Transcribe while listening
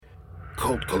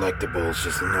Cult Collectibles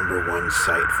is the #1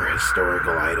 site for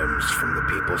historical items from the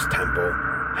People's Temple,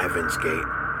 Heaven's Gate,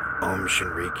 Om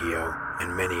Shinrikyo,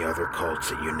 and many other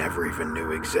cults that you never even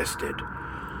knew existed.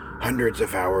 Hundreds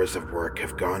of hours of work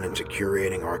have gone into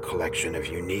curating our collection of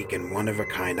unique and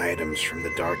one-of-a-kind items from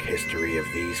the dark history of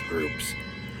these groups.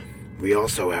 We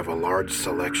also have a large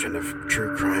selection of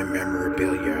true crime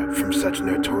memorabilia from such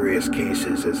notorious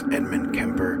cases as Edmund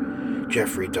Kemper,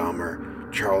 Jeffrey Dahmer,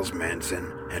 Charles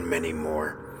Manson, and many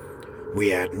more.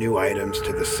 We add new items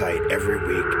to the site every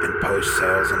week and post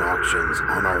sales and auctions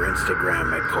on our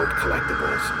Instagram at Cult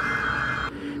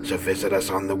Collectibles. So visit us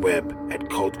on the web at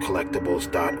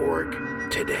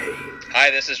cultcollectibles.org today. Hi,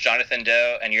 this is Jonathan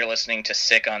Doe, and you're listening to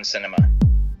Sick on Cinema.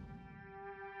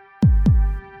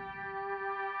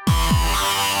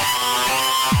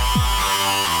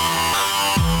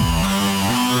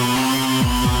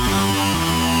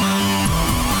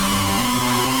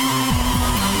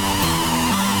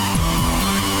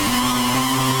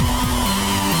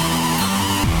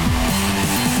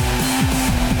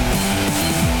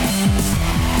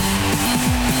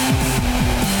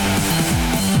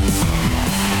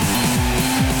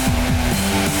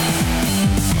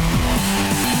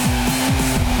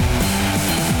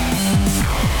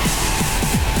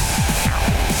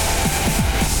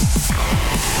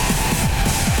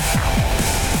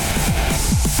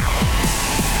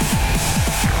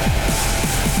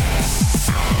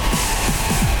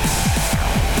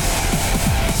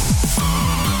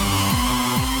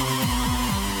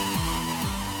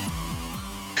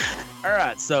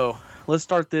 So let's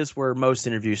start this where most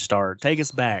interviews start. Take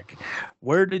us back.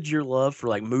 Where did your love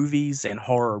for movies and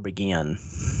horror begin?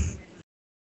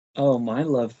 Oh, my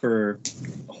love for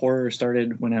horror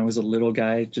started when I was a little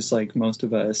guy, just like most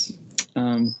of us.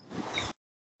 I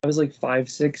was like 5,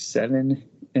 6, 7,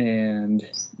 and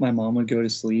my mom would go to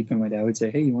sleep and my dad would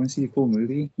say, "Hey, you want to see a cool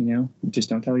movie? Just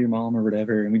don't tell your mom or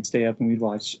whatever." And we'd stay up and we'd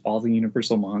watch all the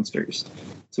Universal monsters.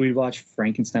 So we'd watch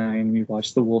Frankenstein, we'd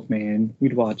watch The Wolfman,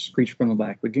 we'd watch Creature from the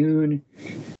Black Lagoon,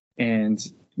 and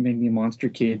it made me a monster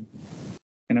kid.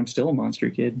 And I'm still a monster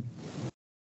kid.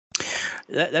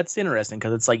 That's interesting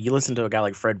because it's you listen to a guy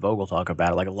like Fred Vogel talk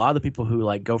about it. A lot of the people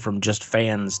who go from just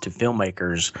fans to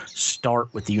filmmakers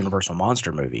start with the Universal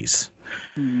monster movies.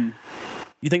 Mm-hmm.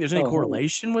 You think there's any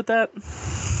correlation with that?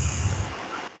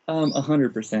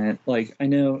 100%. I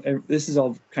know this has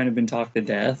all kind of been talked to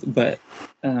death, but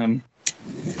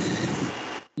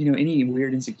any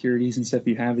weird insecurities and stuff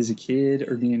you have as a kid,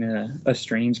 or being a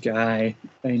strange guy,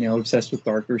 obsessed with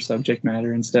darker subject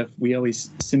matter and stuff, we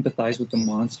always sympathize with the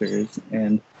monsters.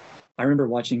 And I remember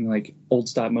watching old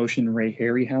stop motion Ray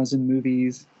Harryhausen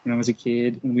movies when I was a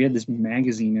kid, and we had this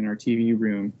magazine in our TV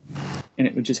room, and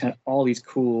it would just have all these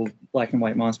cool black and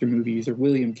white monster movies or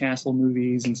William Castle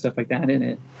movies and stuff like that in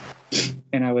it.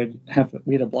 And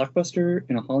we had a Blockbuster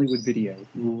and a Hollywood Video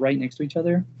right next to each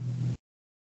other,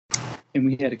 and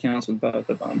we had accounts with both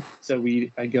of them. So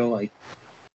I'd go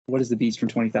what is the beast from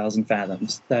 20,000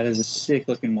 Fathoms? That is a sick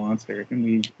looking monster, and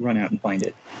we run out and find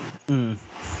it.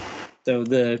 So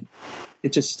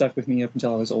it just stuck with me up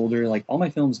until I was older. All my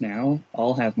films now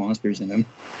all have monsters in them.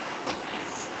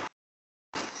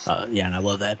 Yeah, and I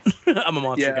love that. I'm a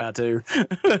monster guy too.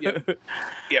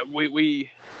 Yeah,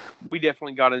 we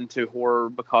definitely got into horror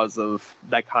because of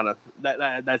that kind of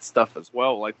that stuff as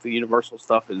well. The Universal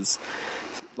stuff is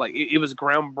it was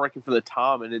groundbreaking for the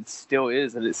time, and it still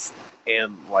is,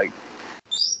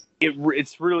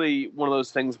 it's really one of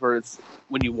those things where it's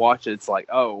when you watch it, it's I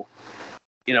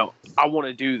want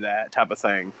to do that type of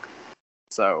thing.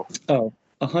 So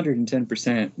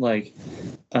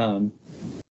 110%.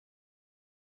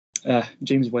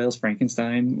 James Whale's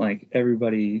Frankenstein,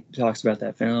 everybody talks about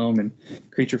that film, and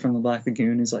Creature from the Black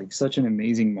Lagoon is such an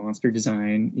amazing monster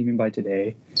design, even by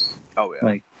today. Oh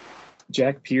yeah.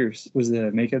 Jack Pierce was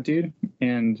the makeup dude,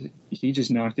 and he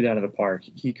just knocked it out of the park.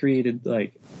 He created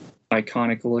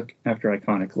iconic look after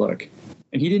iconic look,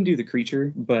 and he didn't do the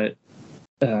creature, but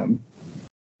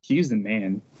he's the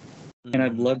man. And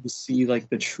I'd love to see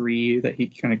the tree that he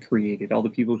kind of created, all the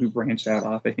people who branched out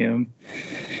off of him,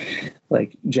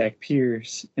 Jack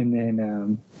Pierce, and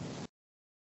then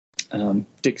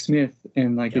Dick Smith,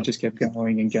 and It just kept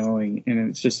going and going, and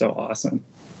it's just so awesome.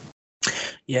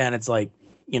 Yeah, and it's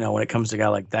when it comes to a guy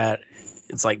like that,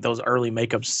 it's those early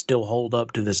makeups still hold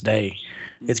up to this day.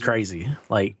 It's crazy.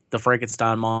 The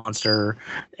Frankenstein monster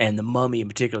and the Mummy in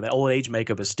particular, the old age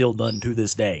makeup is still done to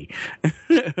this day.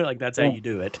 That's how you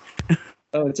do it.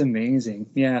 Oh, it's amazing.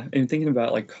 Yeah. And thinking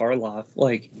about Karloff,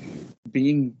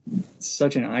 being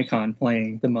such an icon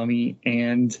playing the Mummy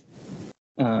and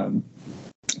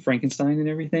Frankenstein and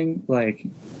everything,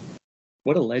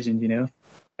 What a legend, you know.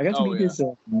 I got to meet his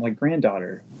like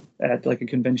granddaughter at like a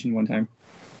convention one time.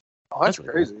 Oh, that's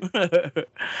crazy.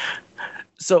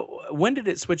 So when did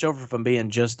it switch over from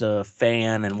being just a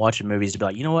fan and watching movies to be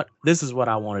like, you know what, this is what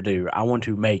I want to do. I want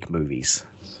to make movies.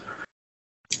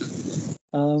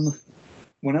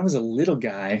 When I was a little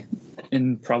guy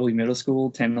in probably middle school,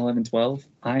 10, 11, 12,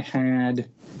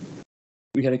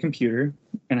 we had a computer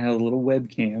and I had a little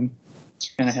webcam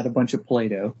and I had a bunch of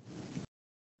Play-Doh.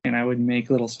 And I would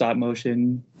make little stop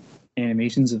motion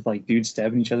animations of like dudes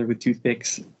stabbing each other with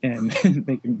toothpicks and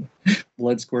making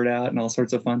blood squirt out and all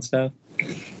sorts of fun stuff.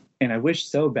 And I wish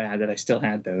so bad that I still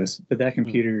had those, but that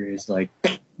computer is like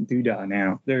doodah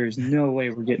now. There is no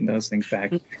way we're getting those things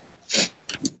back.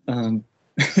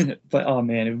 But oh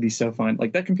man, it would be so fun.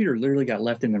 Like that computer literally got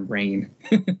left in the rain.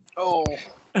 Oh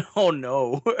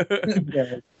no.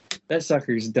 Yeah, that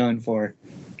sucker's done for.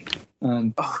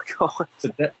 Oh god.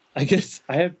 But I guess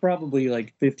I had probably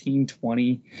like 15,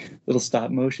 20 little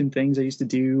stop motion things I used to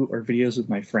do, or videos with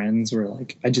my friends where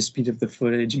like I just speed up the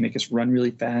footage and make us run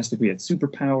really fast if we had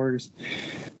superpowers,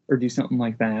 or do something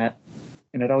like that.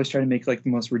 And I'd always try to make like the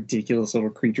most ridiculous little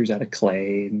creatures out of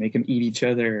clay and make them eat each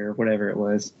other or whatever it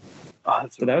was. Oh,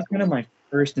 so that was kind of my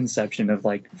first inception of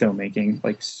like filmmaking,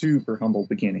 like super humble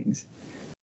beginnings.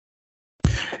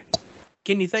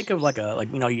 Can you think of like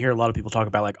you know, you hear a lot of people talk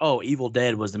about like, oh, Evil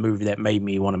Dead was the movie that made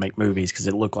me want to make movies because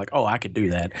it looked like, oh, I could do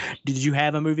that. Did you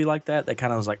have a movie like that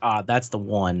kind of was like, that's the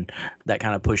one that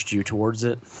kind of pushed you towards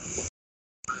it?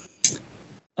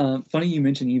 Funny you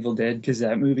mentioned Evil Dead because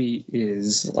that movie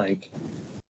is like,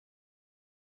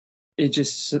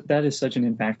 that is such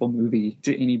an impactful movie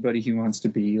to anybody who wants to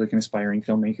be like an aspiring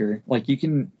filmmaker. Like you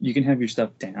can have your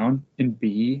stuff down and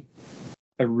be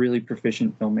a really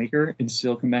proficient filmmaker and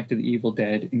still come back to the Evil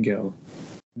Dead and go,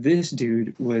 this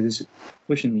dude was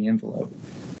pushing the envelope,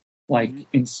 like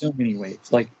in so many ways,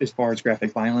 like as far as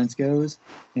graphic violence goes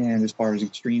and as far as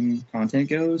extreme content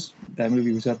goes. That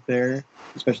movie was up there,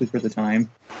 especially for the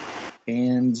time.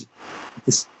 And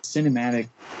the cinematic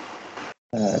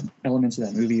elements of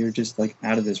that movie are just like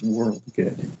out of this world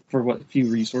good for what few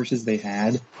resources they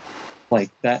had. Like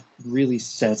that really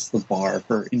sets the bar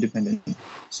for independent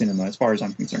cinema as far as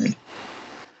I'm concerned.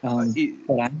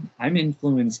 But I'm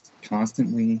influenced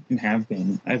constantly and have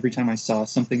been. Every time I saw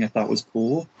something I thought was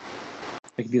cool,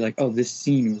 I could be like, oh, this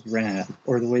scene was rad,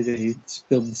 or the way they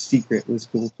spilled the secret was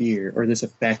cool here, or this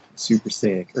effect was super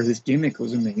sick, or this gimmick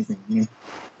was amazing. You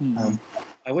know?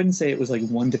 I wouldn't say it was like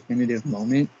one definitive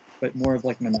moment, but more of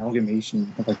like an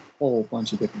amalgamation of like a whole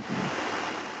bunch of different things.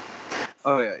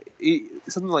 Oh yeah,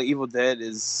 something like Evil Dead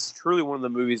is truly one of the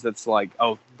movies that's like,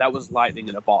 oh, that was lightning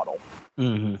in a bottle.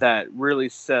 That really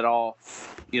set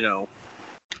off, you know,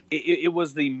 it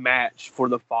was the match for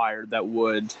the fire that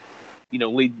would, you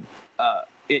know, lead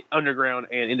underground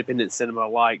and independent cinema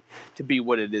like to be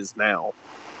what it is now.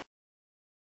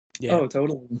 Yeah. Oh,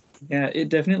 totally. Yeah, it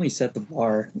definitely set the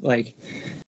bar. Like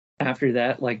after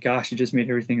that, like, gosh, it just made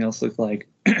everything else look like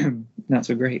not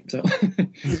so great. So.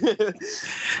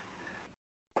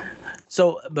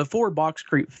 So before Box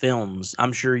Creek Films,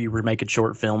 I'm sure you were making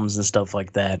short films and stuff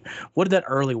like that. What did that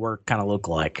early work kind of look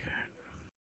like?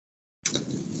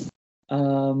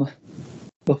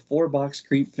 Before Box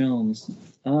Creek Films,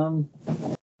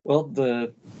 well,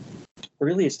 the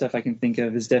earliest stuff I can think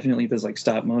of is definitely those like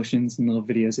stop motions and little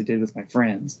videos I did with my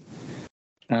friends.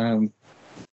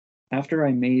 After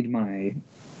I made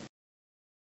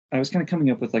I was kind of coming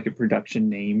up with like a production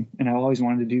name, and I always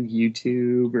wanted to do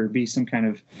YouTube or be some kind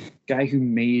of guy who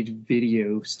made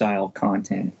video style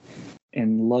content.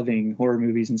 And loving horror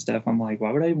movies and stuff, I'm like,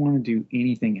 why would I want to do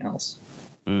anything else?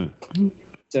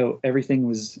 So everything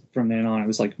was, from then on, it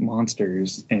was like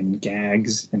monsters and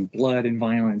gags and blood and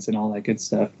violence and all that good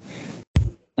stuff.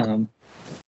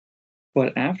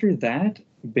 But after that,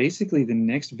 basically the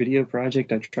next video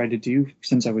project I tried to do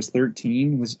since I was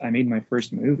 13 was I made my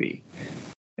first movie.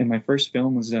 And my first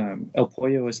film was El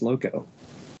Pollo es Loco.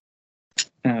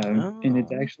 And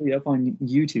it's actually up on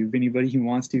YouTube. Anybody who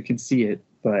wants to can see it.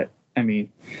 But, I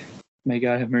mean, may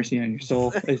God have mercy on your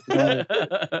soul.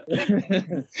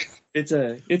 It's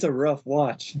a rough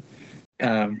watch.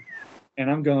 And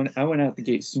I went out the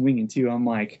gate swinging, too. I'm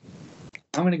like,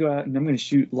 I'm going to go out and I'm going to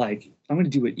shoot like, I'm going to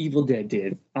do what Evil Dead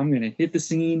did. I'm going to hit the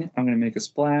scene. I'm going to make a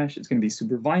splash. It's going to be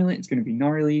super violent. It's going to be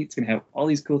gnarly. It's going to have all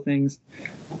these cool things.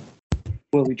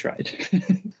 Well, we tried.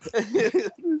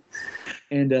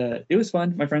 And it was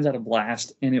fun. My friends had a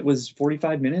blast. And it was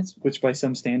 45 minutes, which by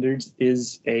some standards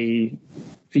is a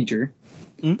feature.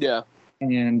 Yeah.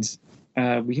 And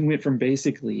we went from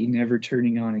basically never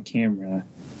turning on a camera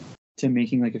to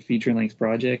making like a feature-length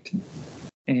project.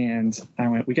 And I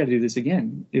went, we got to do this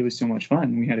again. It was so much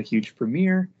fun. We had a huge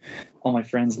premiere. All my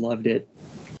friends loved it.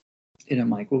 And I'm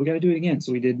like, well, we got to do it again.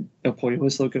 So we did El Pollo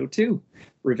Es Loco 2,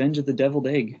 Revenge of the Deviled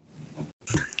Egg.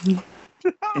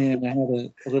 And I had a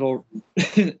little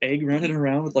egg running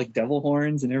around with like devil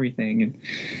horns and everything.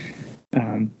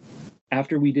 And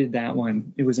after we did that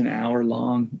one, it was an hour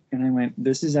long. And I went,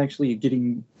 this is actually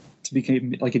getting to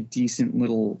become like a decent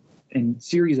little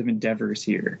series of endeavors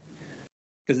here.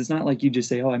 Because it's not like you just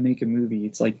say, oh, I make a movie.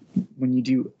 It's like when you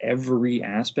do every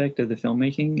aspect of the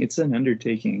filmmaking, it's an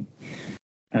undertaking.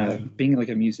 Being like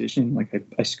a musician, like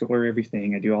I score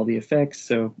everything. I do all the effects.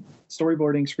 So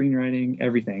storyboarding, screenwriting,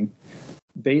 everything.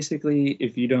 Basically,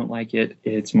 if you don't like it,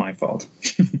 it's my fault.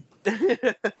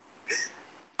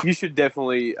 You should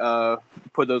definitely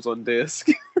put those on disc.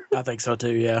 I think so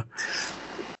too. Yeah.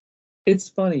 It's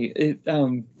funny.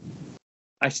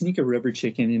 I sneak a rubber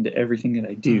chicken into everything that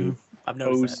I do. I've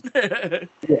noticed that.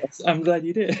 Yes, I'm glad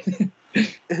you did.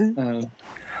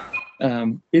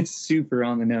 It's super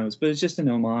on the nose, but it's just an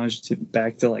homage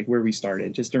back to like where we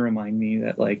started, just to remind me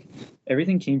that like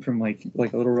everything came from like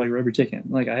a little like rubber chicken.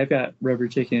 Like I've got rubber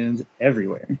chickens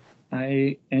everywhere.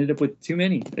 I ended up with too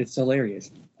many. It's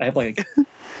hilarious. I have like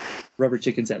rubber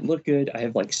chickens that look good. I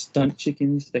have like stunt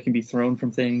chickens that can be thrown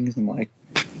from things, and like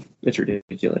it's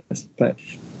ridiculous. But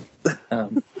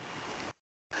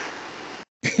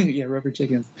yeah, rubber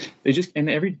chickens. They just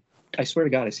I swear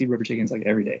to God, I see rubber chickens like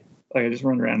every day. Like I just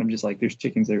run around. I'm just like, there's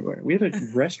chickens everywhere. We have a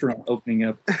restaurant opening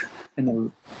up,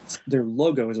 and their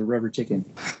logo is a rubber chicken.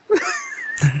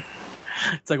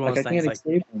 It's like one of those things. Like,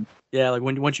 yeah, like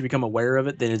once you become aware of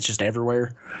it, then it's just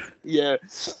everywhere. Yeah,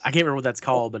 I can't remember what that's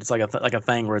called, but it's like a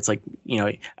thing where it's like, you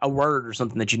know, a word or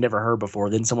something that you never heard before.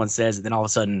 Then someone says it, then all of a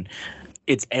sudden,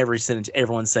 it's every sentence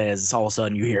everyone says. All of a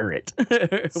sudden, you hear it.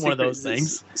 One of those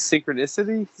things.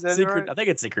 Synchronicity. Is that right? I think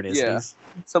it's synchronicity. Yeah,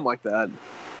 something like that.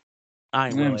 I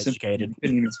am well educated. I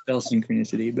couldn't even spell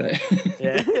synchronicity, but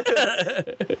yeah.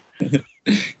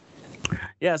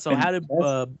 Yeah. So how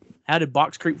did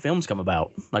Box Creek Films come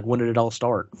about? Like, when did it all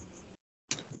start?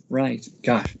 Right.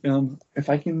 Gosh. If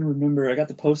I can remember, I got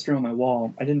the poster on my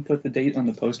wall. I didn't put the date on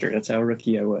the poster. That's how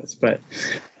rookie I was. But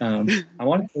I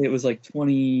want to say it was like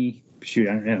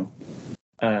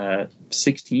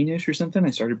 16-ish or something. I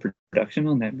started production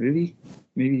on that movie.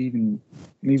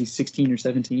 Maybe 16 or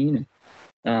 17.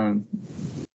 I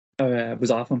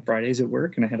was off on Fridays at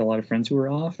work, and I had a lot of friends who were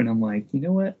off, and I'm like, you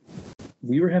know what?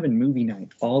 We were having movie night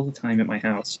all the time at my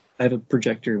house. I have a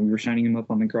projector, and we were shining them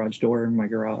up on the garage door in my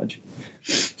garage.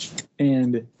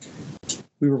 And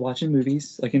we were watching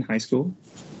movies, like in high school.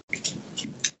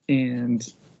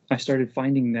 And I started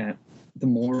finding that the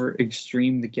more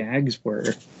extreme the gags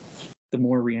were, the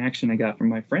more reaction I got from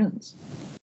my friends.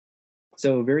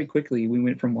 So very quickly, we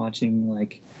went from watching,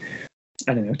 like,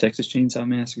 I don't know, Texas Chainsaw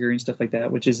Massacre and stuff like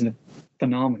that, which is a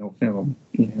phenomenal film,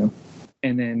 you know.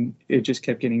 And then it just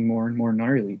kept getting more and more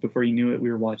gnarly. Before you knew it,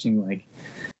 we were watching, like,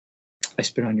 I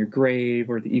Spit on Your Grave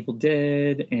or The Evil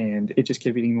Dead, and it just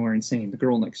kept getting more insane. The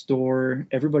Girl Next Door.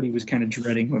 Everybody was kind of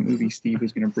dreading what movie Steve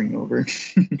was going to bring over.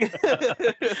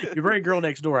 You're very Girl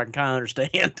Next Door. I can kind of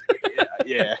understand.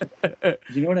 Yeah.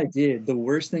 You know what I did? The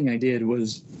worst thing I did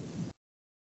was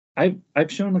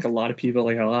I've shown like a lot of people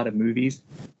like a lot of movies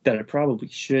that I probably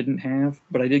shouldn't have,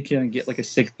 but I did kind of get like a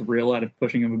sick thrill out of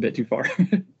pushing them a bit too far.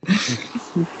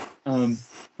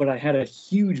 But I had a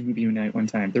huge movie night one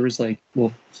time. There was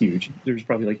huge. There was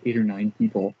probably like 8 or 9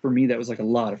 people. For me, that was like a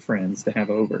lot of friends to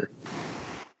have over.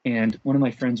 And one of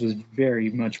my friends was very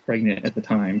much pregnant at the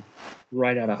time,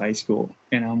 right out of high school.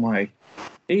 And I'm like,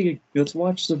 hey, let's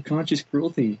watch Subconscious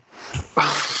Cruelty.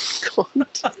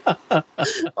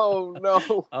 Oh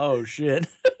no! Oh shit!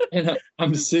 And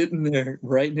I'm sitting there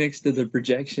right next to the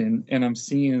projection, and I'm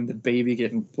seeing the baby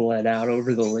getting bled out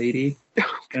over the lady,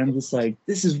 and I'm just like,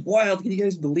 "This is wild! Can you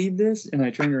guys believe this?" And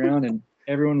I turned around, and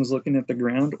everyone was looking at the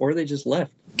ground, or they just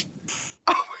left.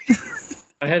 Oh my God.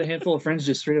 I had a handful of friends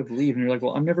just straight up leave, and they're like,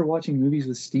 "Well, I'm never watching movies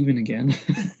with Steven again."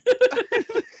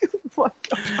 Oh my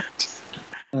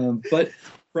God. But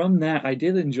from that, I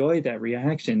did enjoy that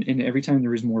reaction, and every time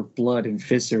there was more blood and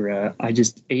viscera, I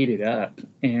just ate it up.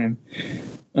 And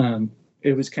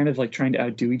it was kind of like trying to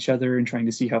outdo each other and trying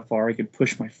to see how far I could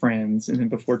push my friends. And then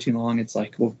before too long, it's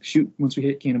like, well, shoot, once we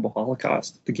hit Cannibal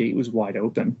Holocaust, the gate was wide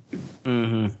open.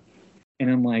 Mm-hmm. And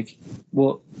I'm like,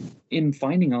 well, in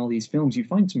finding all these films, you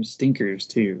find some stinkers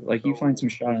too. Like you find some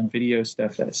shot on video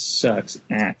stuff that sucks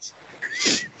ass.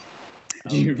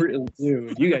 You really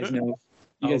do. You guys know.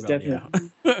 You guys definitely.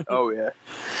 Yeah. Oh yeah.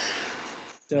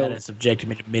 So, that has subjected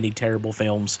me to many terrible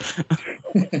films.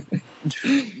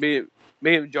 me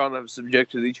and John have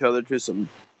subjected each other to some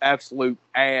absolute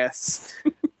ass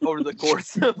over the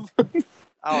course of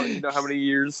I don't even know how many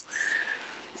years.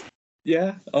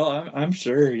 Yeah. Oh, I'm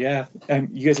sure. Yeah.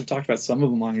 You guys have talked about some of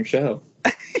them on your show.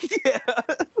 Yeah.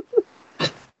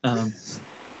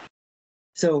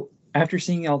 So after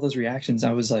seeing all those reactions,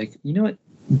 I was like, you know what?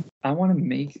 I want to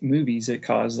make movies that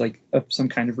cause like some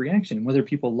kind of reaction, whether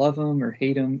people love them or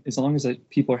hate them, as long as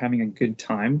people are having a good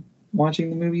time watching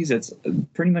the movies. That's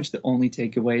pretty much the only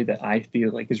takeaway that I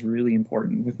feel like is really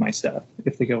important with my stuff.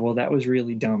 If they go, well, that was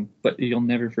really dumb, but you'll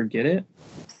never forget it,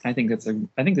 I think that's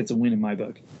a win in my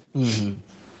book. Mm-hmm.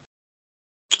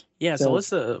 Yeah. So let's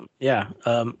so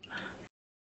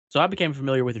I became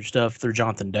familiar with your stuff through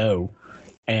Jonathan Doe,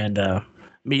 and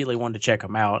immediately wanted to check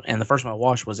them out. And the first one I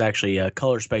watched was actually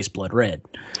Color Space Blood Red.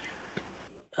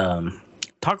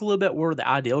 Talk a little bit where the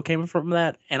ideal came from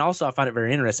that, and also I find it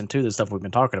very interesting too, the stuff we've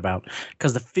been talking about,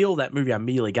 because the feel of that movie I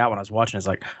immediately got when I was watching is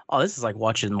like, oh, this is like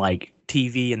watching like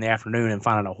TV in the afternoon and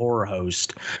finding a horror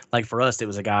host. Like for us, it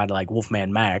was a guy like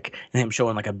Wolfman Mac and him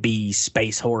showing like a B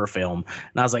space horror film,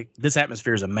 and I was like, this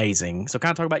atmosphere is amazing. So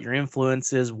kind of talk about your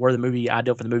influences, where the movie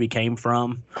ideal for the movie came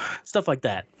from, stuff like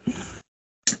that.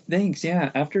 Thanks.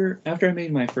 Yeah. After I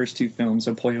made my first two films,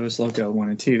 so Pollo Es Loco 1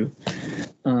 and 2,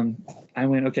 I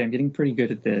went, okay, I'm getting pretty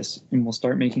good at this, and we'll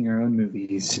start making our own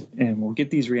movies, and we'll get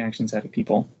these reactions out of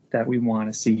people that we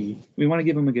want to see. We want to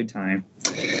give them a good time.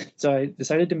 So I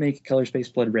decided to make Color Space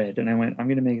Blood Red, and I went, I'm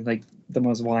going to make like the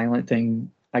most violent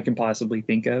thing I can possibly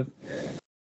think of.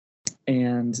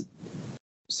 And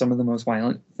some of the most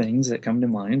violent things that come to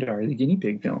mind are the guinea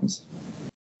pig films.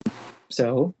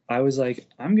 So I was like,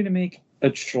 I'm going to make a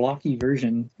schlocky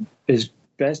version as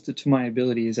best to my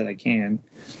abilities that I can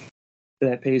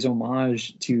that pays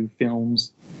homage to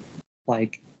films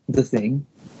like The Thing,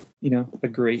 a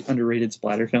great underrated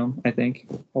splatter film, I think,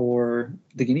 or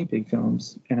the guinea pig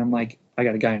films. And I'm like, I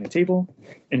got a guy on a table,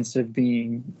 and instead of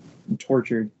being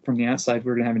tortured from the outside,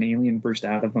 we're going to have an alien burst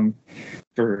out of him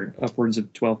for upwards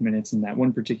of 12 minutes in that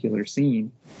one particular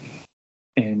scene.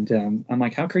 And I'm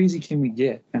like, how crazy can we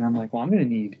get? And I'm like, well, I'm going to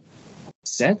need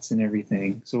sets and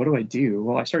everything. So what do I do?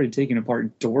 Well, I started taking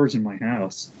apart doors in my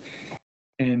house.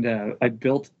 And I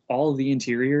built all of the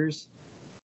interiors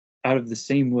out of the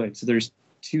same wood. So there's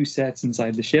two sets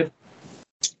inside the ship.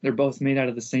 They're both made out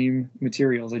of the same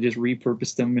materials. I just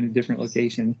repurposed them in a different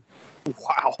location.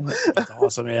 Wow. That's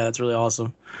awesome. Yeah, that's really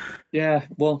awesome. Yeah,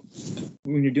 well,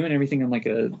 when you're doing everything on like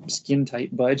a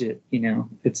skin-tight budget,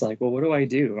 it's like, well, what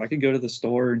do? I could go to the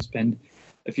store and spend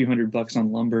a few $100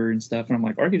 on lumber and stuff. And I'm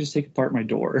like, or I could just take apart my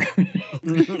door.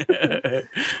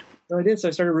 So I did. So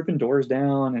I started ripping doors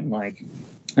down, and like,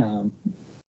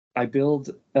 I build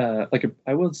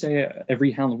I would say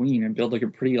every Halloween I build like a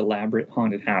pretty elaborate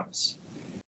haunted house,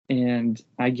 and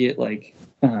I get like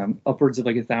upwards of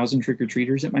like 1,000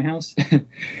 trick-or-treaters at my house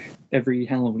every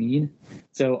Halloween.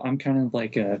 So I'm kind of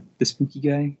like the spooky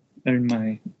guy in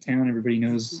my town. Everybody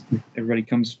knows. Everybody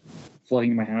comes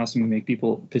flooding in my house, and we make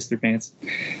people piss their pants.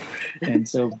 And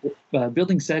so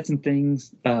building sets and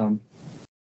things.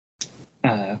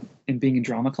 And being in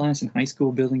drama class in high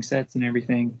school, building sets and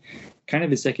everything, kind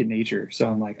of is second nature. So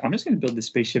I'm like, I'm just going to build this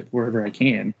spaceship wherever I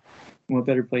can. What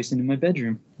better place than in my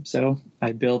bedroom? So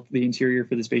I built the interior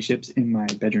for the spaceships in my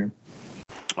bedroom.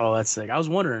 Oh, that's sick. I was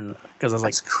wondering, because I was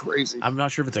That's like, crazy. I'm not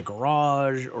sure if it's a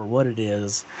garage or what it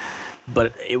is,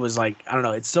 but it was like, I don't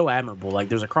know, it's so admirable. Like,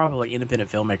 there's a crop of like independent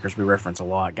filmmakers we reference a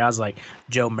lot. Guys like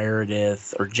Joe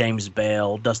Meredith or James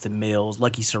Bell, Dustin Mills,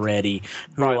 Lucky Soretti,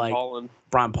 who are like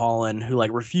Brian Paulin, who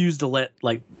like refuse to let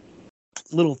like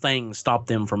little things stop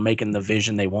them from making the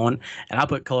vision they want. And I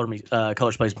put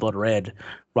Color Space Blood Red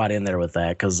right in there with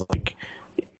that, because like,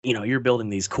 you're building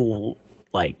these cool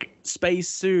like space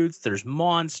suits, there's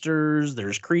monsters,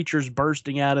 there's creatures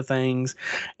bursting out of things,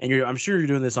 and I'm sure you're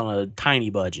doing this on a tiny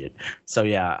budget. So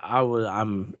yeah,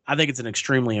 I think it's an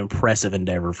extremely impressive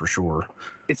endeavor for sure.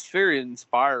 It's very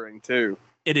inspiring too.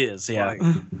 It is, yeah. Like,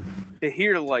 to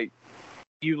hear like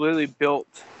you literally built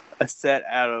a set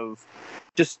out of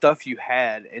just stuff you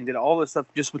had, and did all this stuff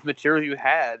just with material you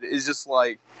had, is just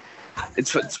like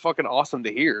it's fucking awesome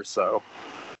to hear. So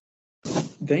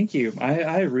Thank you.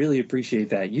 I really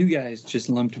appreciate that. You guys just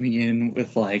lumped me in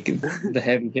with like the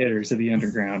heavy hitters of the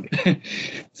underground.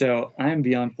 So I'm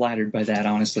beyond flattered by that,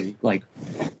 honestly. Like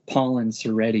Paulin,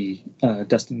 Soretti,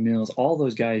 Dustin Mills, all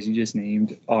those guys you just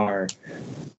named are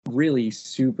really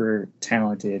super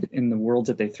talented, and the worlds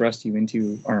that they thrust you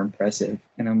into are impressive.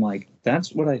 And I'm like,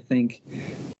 that's what I think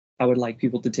I would like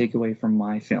people to take away from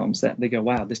my films, that they go,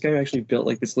 wow, this guy actually built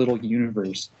like this little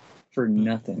universe for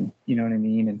nothing. You know what I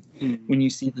mean? And when you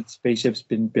see that the spaceship's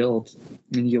been built,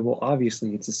 and you go, well,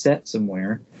 obviously it's a set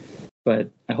somewhere. but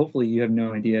hopefully you have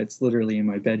no idea. It's literally in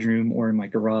my bedroom or in my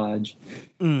garage.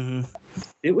 Mm-hmm.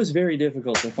 It was very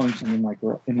difficult to function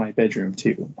in my bedroom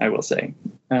too, I will say.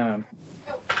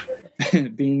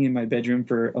 Being in my bedroom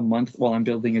for a month while I'm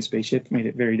building a spaceship made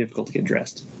it very difficult to get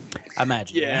dressed. I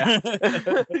imagine. Yeah.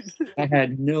 I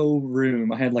had no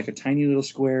room. I had like a tiny little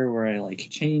square where I like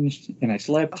changed and I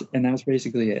slept, and that was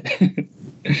basically it.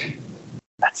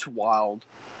 That's wild.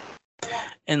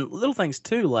 And little things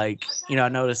too, like, you know, I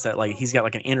noticed that like he's got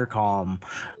like an intercom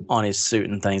on his suit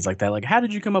and things like that. Like, how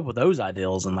did you come up with those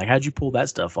ideals, and like how'd you pull that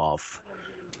stuff off?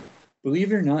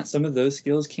 Believe it or not, some of those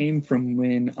skills came from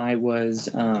when I was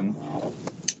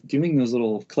doing those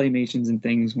little claymations and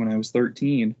things when I was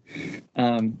 13.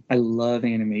 I love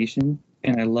animation,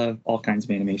 and I love all kinds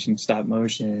of animation, stop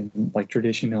motion, like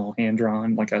traditional hand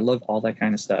drawn. Like I love all that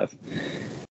kind of stuff.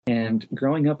 And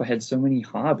growing up, I had so many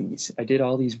hobbies. I did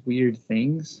all these weird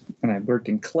things, and I worked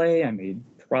in clay. I made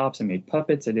props. I made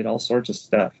puppets. I did all sorts of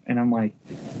stuff. And I'm like,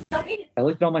 I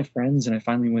looked at all my friends, and I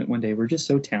finally went one day, we're just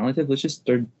so talented. Let's just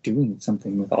start doing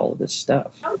something with all of this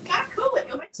stuff.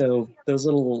 So those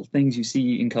little things you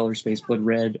see in Color Space Blood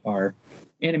Red are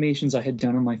animations I had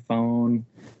done on my phone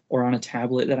or on a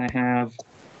tablet that I have.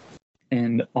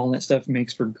 And all that stuff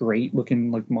makes for great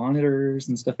looking like monitors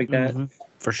and stuff like that. Mm-hmm.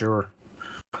 For sure.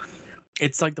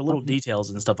 It's like the little details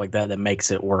and stuff like that that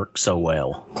makes it work so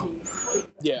well.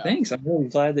 Yeah. Thanks. I'm really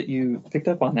glad that you picked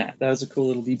up on that. That was a cool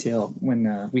little detail.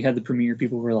 When we had the premiere,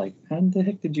 people were like, how the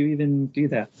heck did you even do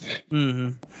that?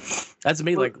 Mm-hmm. That's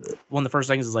me. Like, one of the first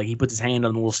things is like he puts his hand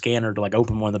on the little scanner to like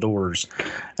open one of the doors.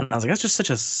 And I was like, that's just such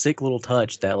a sick little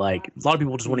touch that like a lot of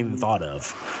people just wouldn't even thought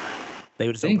of. They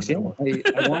would just Thanks. open the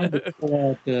door. I wanted to pull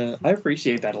out, I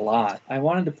appreciate that a lot. I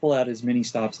wanted to pull out as many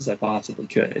stops as I possibly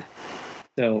could.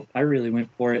 So I really went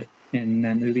for it in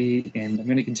that movie, and I'm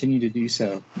going to continue to do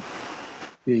so.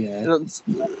 Yeah. It's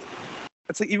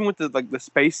like even with the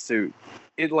spacesuit,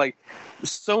 it like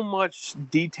so much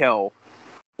detail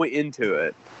went into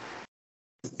it,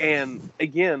 and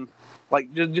again,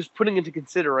 like just putting into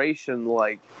consideration,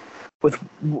 like with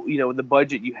the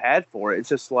budget you had for it, it's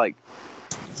just like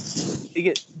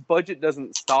again, budget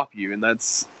doesn't stop you, and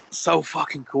that's so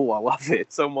fucking cool. I love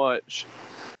it so much.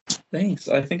 Thanks.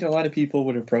 I think a lot of people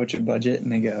would approach a budget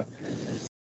and they go,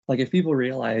 like, if people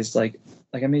realized, like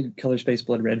I made Color Space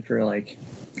Blood Red for like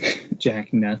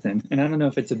jack nothing, and I don't know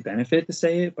if it's a benefit to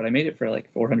say it, but I made it for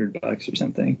like $400 or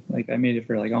something. Like I made it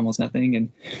for like almost nothing, and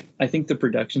I think the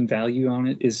production value on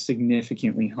it is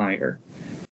significantly higher.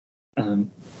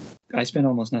 I spent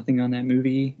almost nothing on that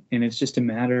movie, and it's just a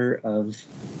matter of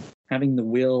having the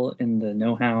will and the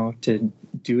know-how to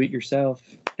do it yourself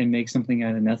and make something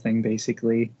out of nothing,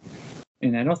 basically.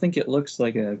 And I don't think it looks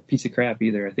like a piece of crap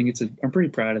either. I think I'm pretty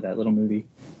proud of that little movie.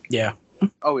 Yeah.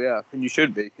 Oh yeah, and you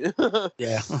should be.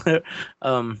 Yeah.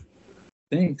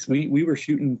 Thanks. We were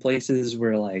shooting places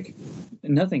where like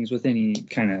nothing's with any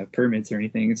kind of permits or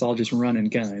anything. It's all just run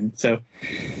and gun. So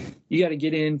you got to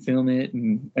get in, film it,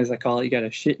 and as I call it, you got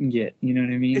to shit and get. You know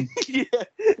what I mean? Yeah.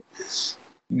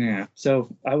 Yeah. So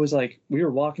I was like, we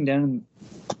were walking down,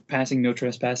 passing no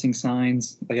trespassing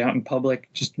signs, like out in public,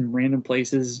 just in random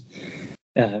places,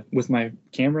 with my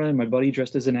camera and my buddy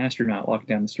dressed as an astronaut walking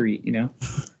down the street,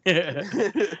 Yeah.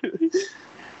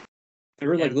 There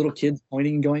were like little kids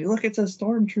pointing and going, look, it's a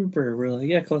stormtrooper. We're like,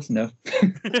 yeah, close enough.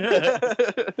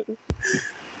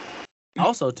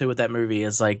 Also, too, with that movie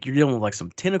is like you're dealing with like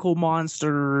some tentacle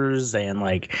monsters and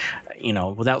like,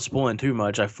 without spoiling too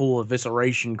much, a full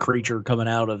evisceration creature coming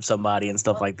out of somebody and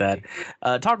stuff like that.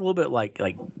 Talk a little bit like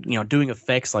doing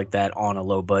effects like that on a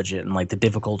low budget and like the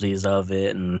difficulties of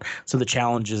it and some of the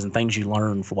challenges and things you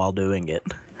learn while doing it.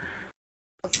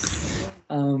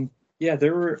 Yeah,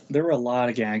 there were a lot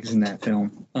of gags in that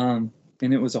film, and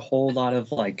it was a whole lot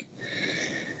of like.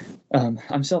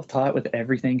 I'm self-taught with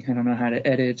everything. I don't know how to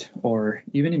edit or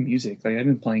even in music. Like I've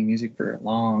been playing music for a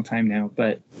long time now,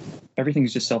 but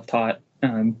everything's just self-taught.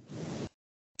 I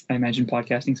imagine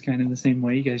podcasting's kind of the same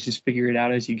way. You guys just figure it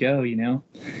out as you go,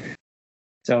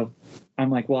 So I'm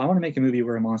like, well, I want to make a movie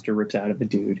where a monster rips out of a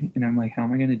dude. And I'm like, how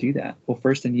am I going to do that? Well,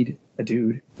 first I need a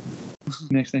dude.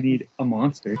 Next I need a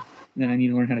monster. And then I need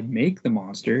to learn how to make the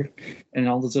monster and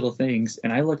all those little things.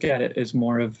 And I look at it as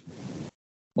more of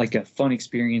like a fun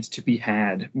experience to be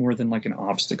had more than like an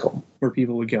obstacle where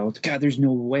people would go, God, there's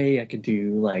no way I could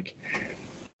do like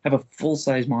have a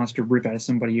full-size monster rip out of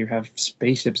somebody or have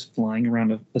spaceships flying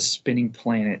around a spinning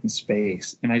planet in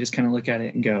space. And I just kind of look at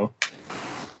it and go,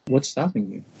 what's stopping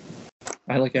you?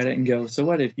 I look at it and go, so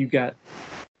what if you got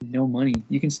no money?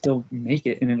 You can still make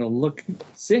it and it'll look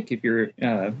sick if you're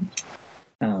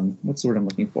what's the word I'm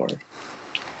looking for?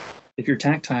 if you're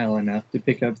tactile enough to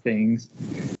pick up things,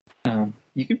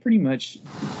 you can pretty much,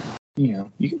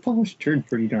 you can polish a turd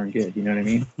pretty darn good. You know what I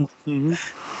mean? Mm-hmm.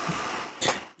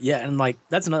 Yeah, and like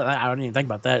that's another. I don't even think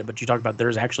about that, but you talk about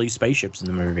there's actually spaceships in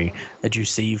the movie that you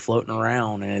see floating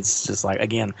around, and it's just like,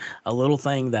 again, a little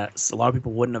thing that a lot of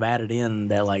people wouldn't have added in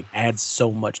that like adds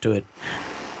so much to it.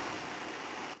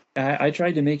 I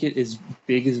tried to make it as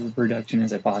big as a production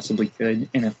as I possibly could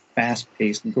in a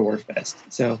fast-paced gore fest.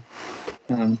 So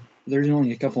there's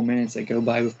only a couple minutes that go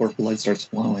by before blood starts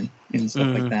flowing and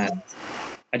stuff like that.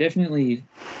 I definitely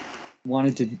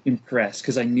wanted to impress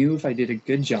because I knew if I did a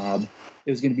good job, it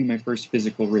was going to be my first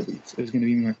physical release. It was going to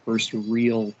be my first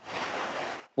real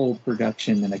full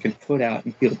production that I could put out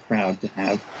and feel proud to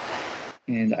have.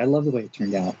 And I love the way it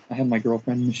turned out. I have my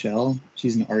girlfriend, Michelle.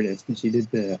 She's an artist, and she did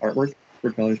the artwork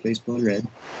for Color Space Blood Red.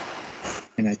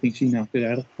 And I think she knocked it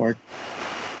out of the park,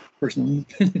 personally.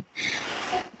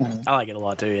 I like it a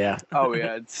lot too, yeah. Oh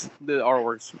yeah, the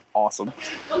artwork's awesome.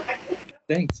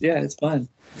 Thanks. Yeah, it's fun.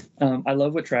 I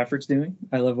love what Trafford's doing.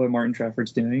 I love what Martin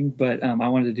Trafford's doing, but I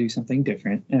wanted to do something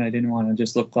different, and I didn't want to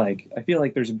just look like. I feel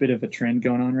like there's a bit of a trend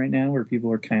going on right now where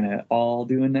people are kind of all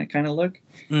doing that kind of look,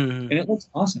 and it looks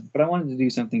awesome. But I wanted to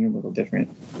do something a little different.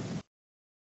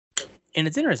 And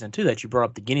it's interesting too that you brought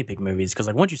up the guinea pig movies, because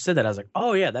like once you said that, I was like,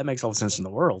 oh yeah, that makes all the sense in the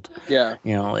world. Yeah,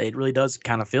 it really does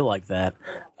kind of feel like that.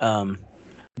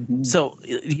 So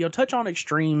touch on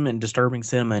extreme and disturbing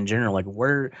cinema in general. Like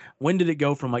when did it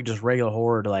go from like just regular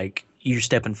horror to like you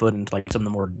stepping foot into like some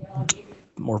of the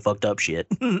more fucked up shit?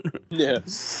 Yeah.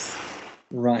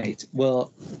 Right.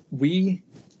 Well, we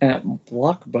at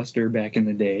Blockbuster back in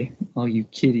the day, all you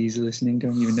kiddies listening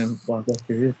don't even know what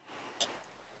Blockbuster is.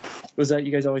 Was that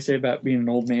you guys always say about being an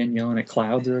old man yelling at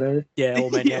clouds or whatever? Yeah,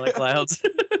 old man yelling at clouds.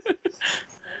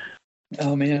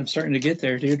 Oh man, I'm starting to get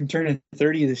there, dude. I'm turning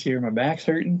 30 this year. My back's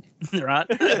hurting. Right.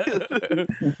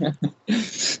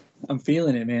 I'm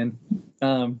feeling it, man.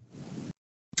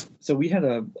 So we had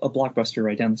a Blockbuster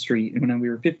right down the street. And when we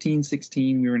were 15,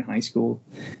 16, we were in high school.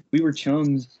 We were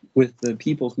chums with the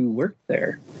people who worked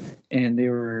there. And they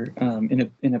were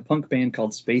in a punk band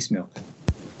called Space Milk.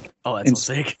 Oh, that's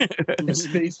so sick.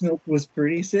 Space Milk was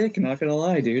pretty sick, not gonna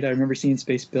lie, dude. I remember seeing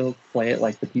Space Milk play at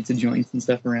like the pizza joints and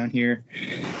stuff around here.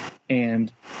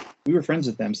 And we were friends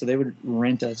with them, so they would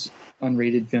rent us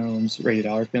unrated films, rated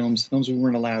R films we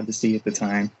weren't allowed to see at the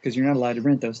time, because you're not allowed to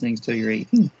rent those things till you're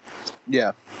 18.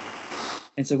 Yeah.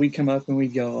 And so we'd come up and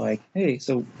we'd go like, hey,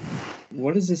 so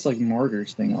what is this like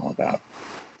Martyrs thing all about?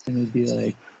 And they'd be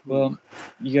like, well,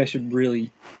 you guys should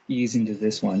really ease into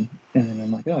this one. And then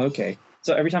I'm like, oh, okay.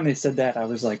 So every time they said that, I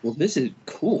was like, well, this is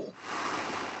cool.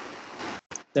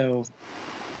 So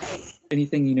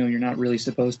anything, you're not really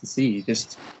supposed to see,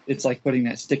 it's like putting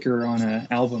that sticker on an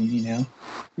album,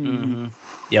 Mm-hmm.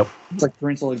 Yep. It's like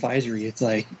parental advisory. It's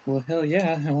like, well, hell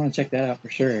yeah, I want to check that out for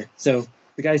sure. So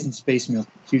the guys in Space Milk,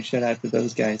 huge shout out to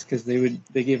those guys, because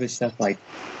they gave us stuff like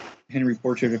Henry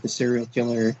Portrait of a Serial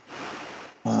Killer,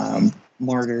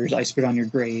 Martyrs, I Spit on Your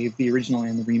Grave, the original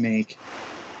and the remake,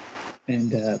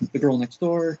 and The Girl Next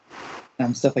Door,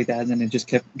 stuff like that. And then it just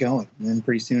kept going. And then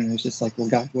pretty soon it was just like, well,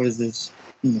 gosh, what is this,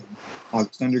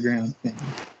 August Underground thing?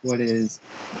 What is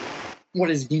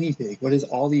Guinea Pig? What is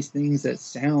all these things that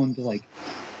sound like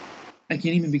I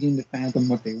can't even begin to fathom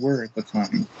what they were at the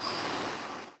time.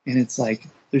 And it's like,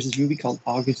 there's this movie called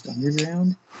August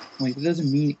Underground. Like, it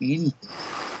doesn't mean anything.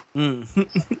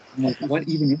 Like, what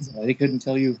even is that? I couldn't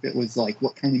tell you if it was like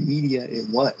what kind of media it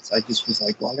was. I just was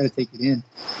like, well, I got to take it in.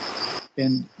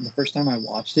 And the first time I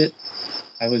watched it,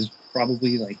 I was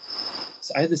probably like,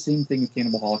 so I had the same thing with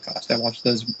Cannibal Holocaust. I watched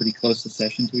those in pretty close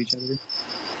succession to each other.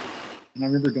 And I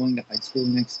remember going to high school the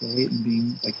next day and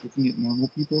being like looking at normal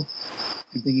people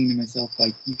and thinking to myself,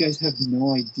 like, you guys have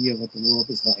no idea what the world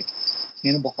is like.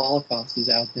 Cannibal Holocaust is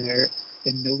out there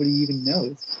and nobody even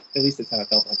knows. At least that's how I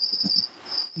felt like at the time.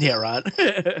 Yeah, right.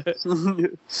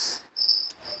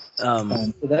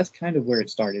 So that's kind of where it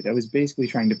started. I was basically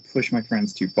trying to push my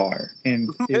friends too far, and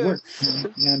it worked.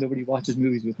 Now nobody watches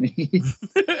movies with me.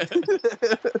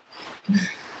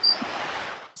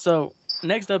 So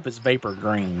next up is Vapor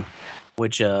Green,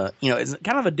 which is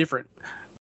kind of a different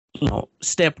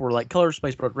step where like Color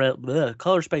Space Blood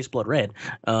Red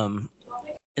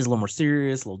is a little more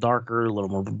serious, a little darker, a little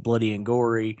more bloody and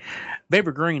gory.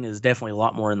 Vapor Green is definitely a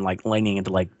lot more in like leaning into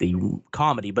like the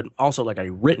comedy, but also like a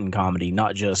written comedy,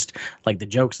 not just like the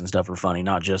jokes and stuff are funny,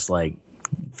 not just like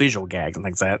visual gags and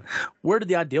things like that. Where did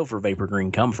the idea for Vapor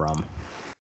Green come from?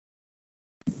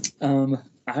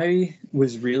 I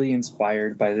was really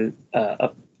inspired by the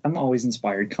I'm always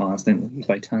inspired constantly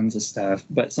by tons of stuff,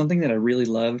 but something that I really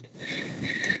loved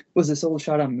was this old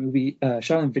shot on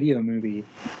video movie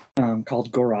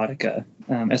called Gorotica.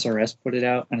 SRS put it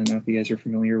out. I don't know if you guys are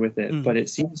familiar with it, but it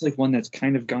seems like one that's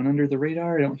kind of gone under the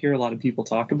radar. I don't hear a lot of people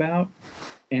talk about,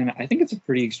 and I think it's a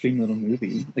pretty extreme little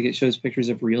movie. Like, it shows pictures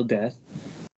of real death,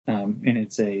 and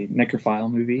it's a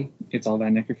necrophile movie. It's all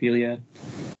about necrophilia,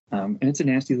 and it's a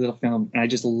nasty little film. And I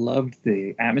just loved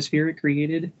the atmosphere it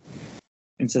created.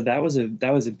 And so that was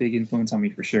a big influence on me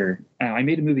for sure. I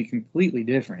made a movie completely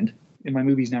different, and my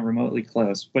movie's not remotely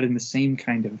close, but in the same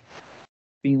kind of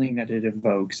feeling that it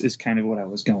evokes is kind of what I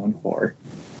was going for.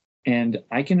 And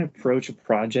I can approach a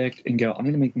project and go, I'm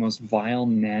going to make the most vile,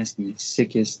 nasty,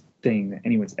 sickest thing that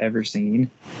anyone's ever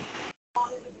seen.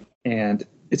 And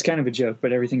it's kind of a joke,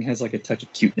 but everything has like a touch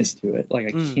of cuteness to it. Like,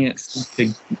 I can't,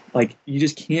 like, you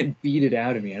just can't beat it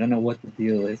out of me. I don't know what the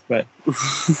deal is, but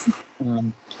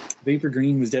Vapor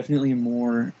Green was definitely a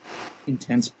more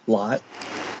intense plot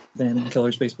than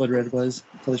Color Space Blood Red was.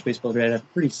 Color Space Blood Red had a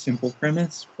pretty simple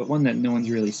premise, but one that no one's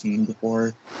really seen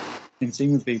before. And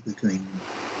same with Vapor Green.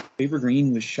 Vapor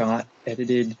Green was shot,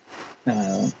 edited,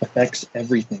 effects,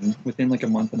 everything within like a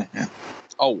month and a half.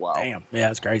 Oh, wow. Damn. Yeah,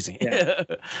 that's crazy. Yeah.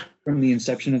 From the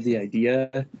inception of the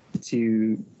idea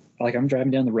to, like, I'm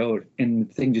driving down the road and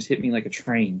the thing just hit me like a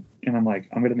train. And I'm like,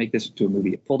 I'm going to make this into a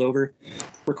movie. I pulled over,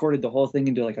 recorded the whole thing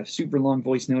into like a super long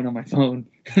voice note on my phone,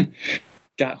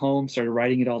 got home, started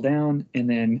writing it all down. And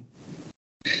then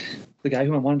the guy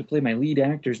who I wanted to play my lead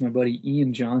actor is my buddy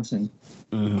Ian Johnson.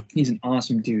 He's an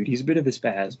awesome dude. He's a bit of a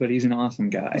spaz, but he's an awesome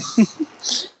guy.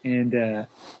 And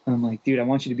I'm like, dude, I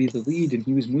want you to be the lead. And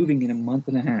he was moving in a month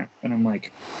and a half. And I'm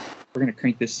like, we're going to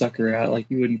crank this sucker out like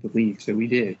you wouldn't believe. So we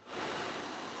did.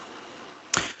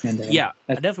 And, yeah,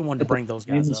 I definitely wanted to bring those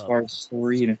guys up. As far as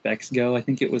story and effects go, I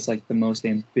think it was like the most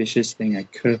ambitious thing I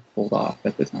could have pulled off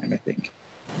at the time, I think.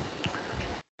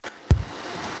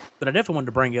 But I definitely wanted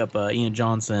to bring up Ian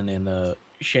Johnson and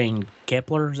Shane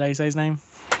Kepler. Is that how you say his name?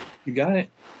 You got it.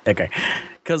 Okay.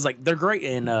 Because, like, they're great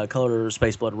in Color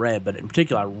Space Blood Red, but in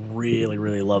particular, I really,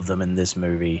 really love them in this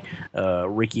movie.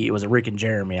 It was Rick and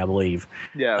Jeremy, I believe.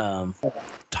 Yeah.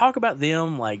 Talk about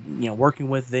them, like, working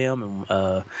with them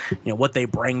and, what they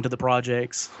bring to the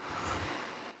projects.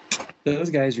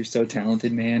 Those guys are so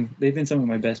talented, man. They've been some of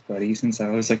my best buddies since I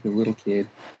was like a little kid.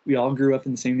 We all grew up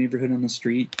in the same neighborhood on the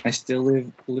street. I still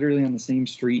live literally on the same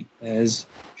street as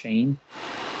Shane.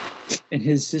 And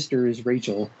his sister is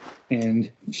Rachel,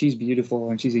 and she's beautiful,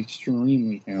 and she's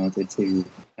extremely talented too.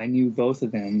 I knew both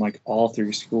of them like all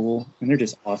through school, and they're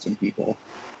just awesome people.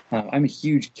 I'm a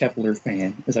huge Kepler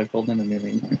fan, as I've told them a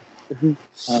million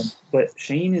times. But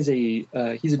Shane is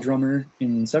he's a drummer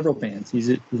in several bands. He's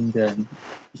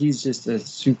just a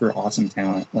super awesome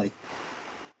talent. Like,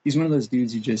 he's one of those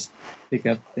dudes you just pick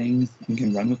up things and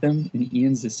can run with them, and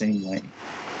Ian's the same way.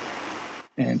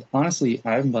 And honestly,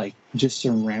 I'm like just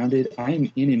surrounded. I'm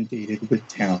inundated with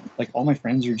talent. Like, all my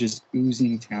friends are just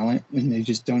oozing talent, and they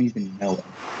just don't even know it.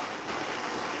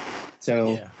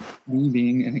 So, me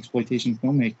being an exploitation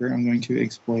filmmaker, I'm going to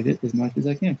exploit it as much as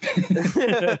I can.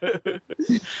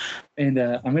 And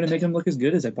I'm going to make them look as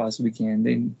good as I possibly can.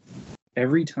 And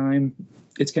every time,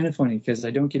 it's kind of funny because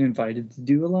I don't get invited to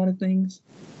do a lot of things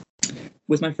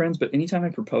with my friends, but anytime I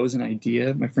propose an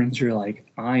idea, my friends are like,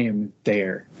 I am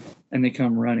there. And they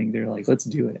come running. They're like, let's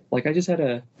do it. Like, I just had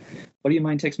a buddy of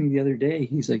mine text me the other day.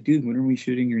 He's like, dude, when are we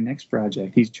shooting your next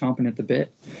project? He's chomping at the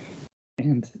bit.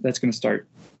 And that's going to start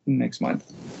next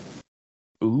month.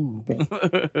 Ooh.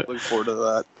 Look forward to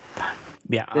that.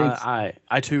 Yeah,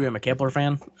 I too am a Kepler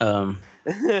fan.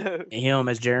 Him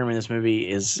as Jeremy in this movie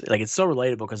is like, it's so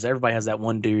relatable because everybody has that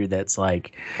one dude that's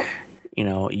like,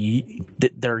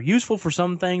 they're useful for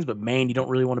some things, but man, you don't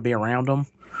really want to be around them.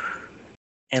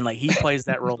 And like, he plays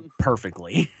that role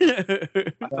perfectly. I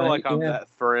feel like I'm that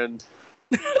friend.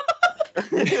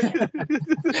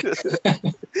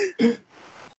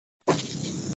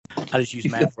 I just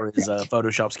use Matt for his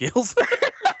Photoshop skills.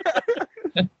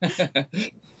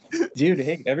 Dude,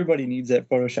 hey, everybody needs that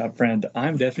Photoshop friend.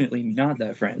 I'm definitely not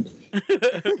that friend.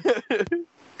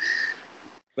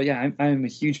 But yeah, I'm a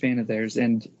huge fan of theirs.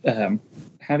 And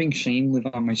having Shane live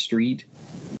on my street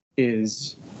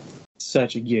is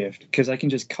such a gift because I can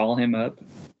just call him up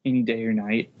any day or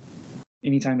night,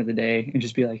 any time of the day, and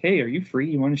just be like, hey, are you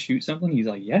free? You want to shoot something? He's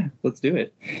like, yeah, let's do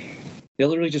it. He'll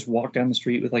literally just walk down the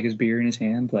street with like his beer in his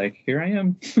hand, like, here I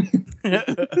am.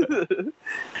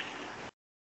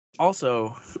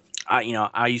 Also,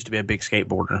 I used to be a big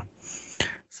skateboarder.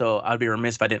 So I'd be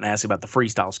remiss if I didn't ask about the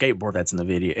freestyle skateboard that's in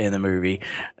the movie.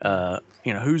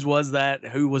 Whose was that?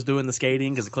 Who was doing the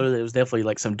skating? Because clearly there was definitely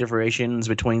like some differentiations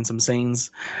between some scenes.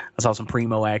 I saw some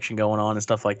primo action going on and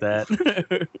stuff like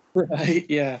that. Right,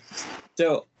 yeah.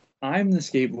 So I'm the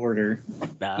skateboarder.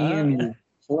 Ian is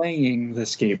playing the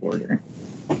skateboarder.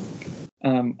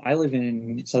 I live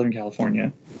in Southern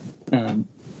California.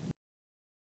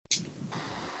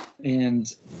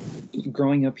 And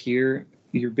growing up here,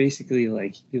 you're basically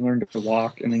like, you learn to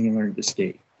walk and then you learn to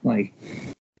skate. Like,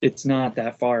 it's not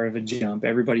that far of a jump.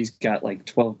 Everybody's got like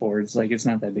 12 boards. Like, it's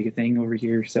not that big a thing over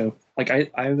here. So like,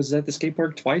 I was at the skate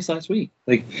park twice last week.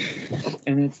 Like,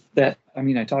 and it's that, I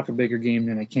mean, I talk a bigger game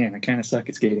than I can. I kind of suck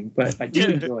at skating, but I do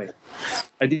enjoy it.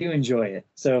 I do enjoy it.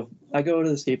 So I go to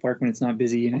the skate park when it's not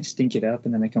busy and I stink it up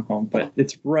and then I come home, but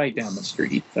it's right down the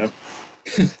street. So,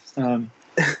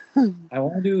 I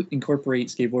wanted to incorporate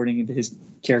skateboarding into his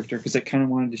character because I kind of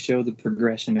wanted to show the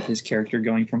progression of his character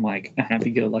going from like a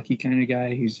happy-go-lucky kind of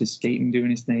guy who's just skating, doing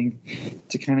his thing,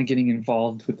 to kind of getting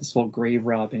involved with this whole grave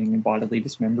robbing and bodily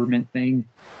dismemberment thing,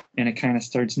 and it kind of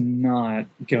starts not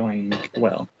going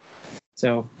well.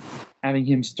 So having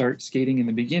him start skating in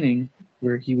the beginning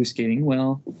where he was skating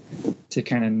well to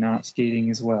kind of not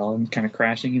skating as well and kind of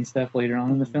crashing and stuff later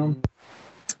on in the film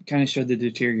kind of showed the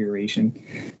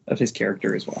deterioration of his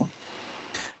character as well.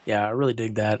 Yeah, I really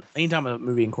dig that. Anytime a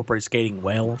movie incorporates skating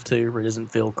well, too, where it doesn't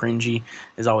feel cringy,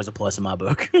 is always a plus in my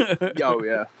book. Oh,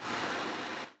 yeah.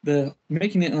 The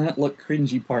making it not look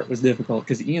cringy part was difficult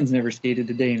because Ian's never skated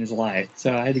a day in his life,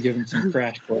 so I had to give him some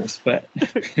crash course, but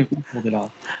we pulled it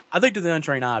off. I think to the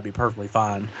untrained eye, I'd be perfectly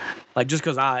fine. Like, just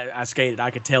because I skated, I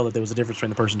could tell that there was a difference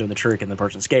between the person doing the trick and the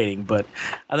person skating, but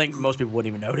I think most people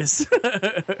wouldn't even notice.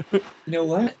 You know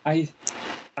what? I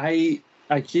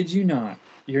kid you not.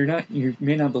 You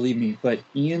may not believe me, but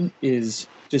Ian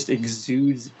just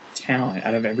exudes talent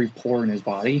out of every pore in his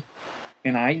body.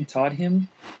 And I taught him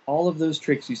all of those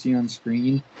tricks you see on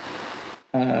screen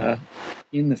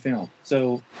in the film.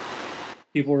 So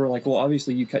people were like, well,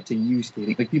 obviously you cut to you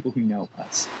skating, like people who know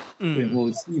us.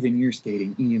 Well, Stephen, you're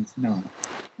skating, Ian's not.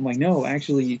 I'm like, no,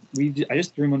 actually, I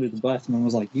just threw him under the bus and I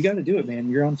was like, you got to do it, man.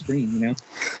 You're on screen, you know?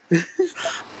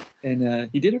 And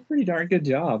he did a pretty darn good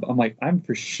job. I'm like,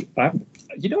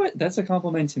 you know what? That's a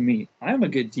compliment to me. I'm a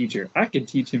good teacher. I can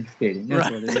teach him skating.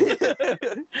 That's what it is.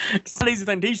 It's not an easy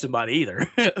thing to teach somebody either.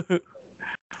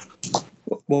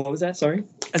 What was that? Sorry?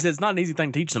 I said it's not an easy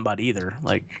thing to teach somebody either.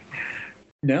 Like,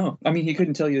 no. I mean, he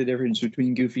couldn't tell you the difference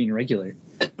between goofy and regular.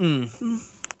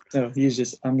 So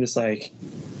I'm just like,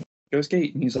 go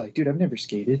skate. And he's like, dude, I've never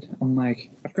skated. I'm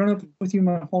like, I've grown up with you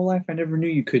my whole life. I never knew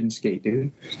you couldn't skate,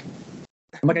 dude.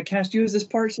 I'm like, I cast you as this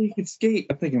part so you could skate.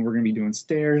 I'm thinking we're going to be doing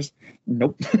stairs.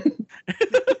 Nope.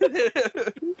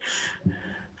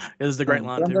 This is the great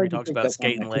line, too, where he talks about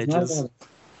skating ledges.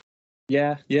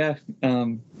 Yeah.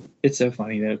 It's so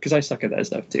funny, though, because I suck at that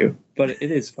stuff, too. But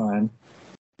it is fun.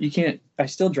 I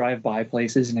still drive by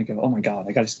places and I go, oh, my God,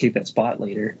 I got to skate that spot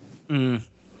later.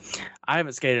 I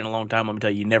haven't skated in a long time. Let me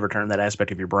tell you never turn that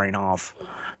aspect of your brain off.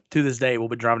 To this day, we'll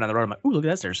be driving down the road. I'm like, ooh, look at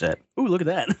that stair set. Ooh, look at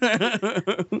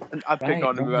that. I pick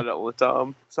on him about it all the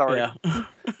time. Sorry. Yeah.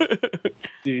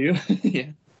 Do you? Yeah.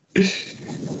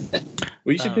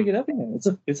 Well, you should pick it up again.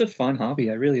 It's a fun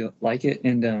hobby. I really like it.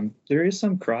 And there is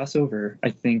some crossover, I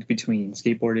think, between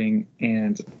skateboarding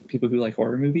and people who like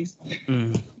horror movies.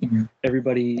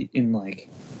 Everybody in like...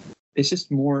 It's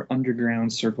just more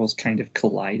underground circles kind of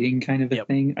colliding kind of a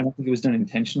thing. I don't think it was done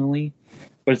intentionally,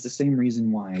 but it's the same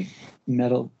reason why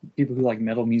people who like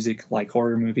metal music like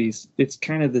horror movies. It's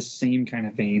kind of the same kind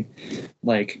of vein.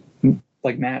 Like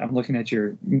Matt, I'm looking at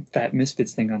your Fat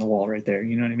Misfits thing on the wall right there.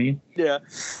 You know what I mean? Yeah.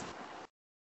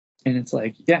 And it's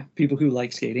like, yeah, people who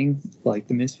like skating, like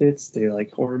the Misfits, they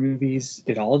like horror movies.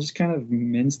 It all just kind of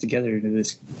mends together into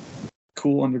this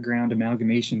cool underground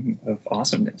amalgamation of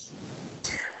awesomeness.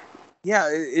 Yeah,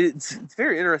 it's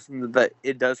very interesting that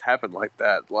it does happen like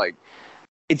that. Like,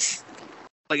 it's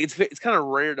kind of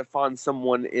rare to find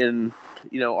someone in,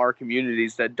 our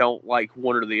communities that don't like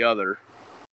one or the other.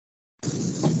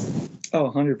 Oh,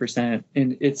 100%.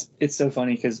 And it's so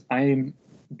funny because I'm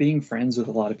being friends with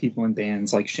a lot of people in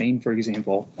bands, like Shane, for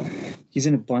example. He's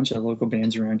in a bunch of local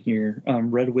bands around here.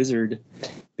 Red Wizard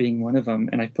being one of them.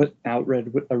 And I put out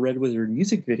a Red Wizard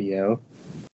music video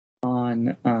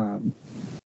on...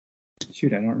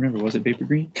 Shoot, I don't remember. Was it Vapor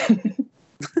Green?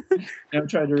 I'm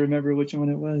trying to remember which one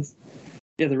it was.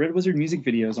 Yeah, the Red Wizard music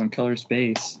videos on Color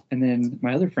Space. And then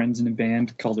my other friends in a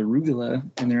band called Arugula,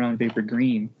 and they're on Vapor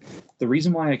Green. The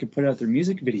reason why I could put out their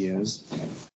music videos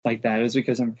like that is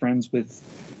because I'm friends with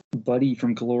Buddy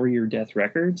from Glory or Death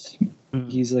Records.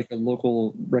 He's like a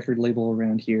local record label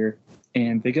around here.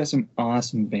 And they got some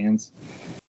awesome bands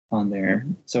on there.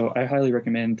 So I highly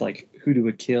recommend like Who Do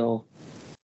a Kill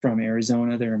from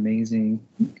Arizona. They're amazing.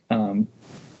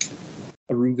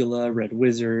 Arugula, Red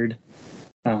Wizard.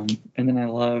 And then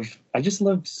I just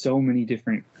love so many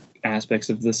different aspects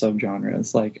of the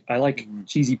subgenres. Like I like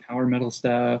cheesy power metal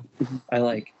stuff. I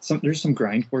like there's some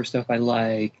grindcore stuff I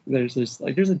like. There's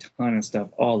a ton of stuff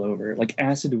all over. Like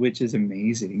Acid Witch is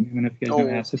amazing. I don't know if you guys know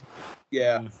Acid.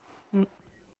 Yeah.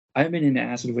 I've been into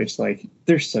Acid Witch, like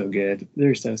they're so good.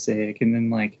 They're so sick. And then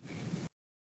like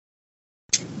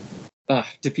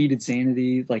Defeated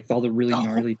Sanity, like all the really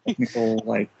gnarly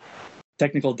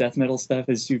technical death metal stuff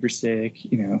is super sick,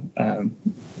 to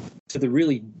the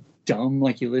really dumb,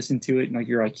 like you listen to it and like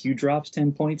your IQ drops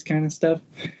 10 points kind of stuff.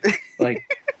 Like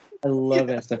I love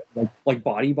that stuff. Like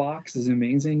Body Box is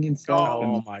amazing and stuff.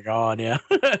 Oh my god, yeah.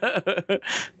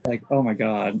 Like, oh my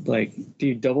god, like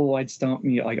dude, Double Wide Stomp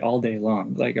me like all day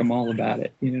long. Like I'm all about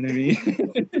it. You know what I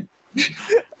mean?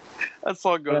 That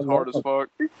song goes hard as fuck.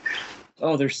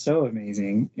 Oh, they're so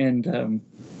amazing. And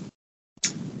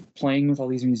playing with all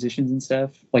these musicians and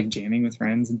stuff, like jamming with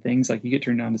friends and things, like you get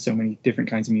turned on to so many different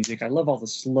kinds of music. I love all the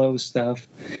slow stuff,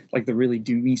 like the really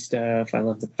doomy stuff. I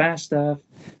love the fast stuff.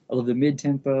 I love the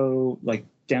mid-tempo, like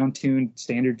down-tuned,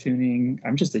 standard tuning.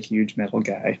 I'm just a huge metal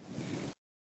guy.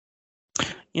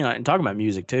 And talking about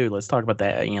music too, let's talk about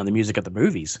that, the music of the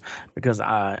movies, because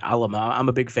I'm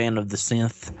a big fan of the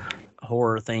synth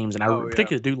horror themes, and I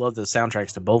particularly do love the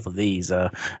soundtracks to both of these.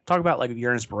 Talk about like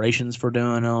your inspirations for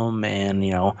doing them, and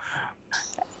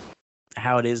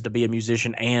how it is to be a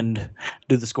musician and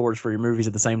do the scores for your movies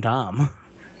at the same time.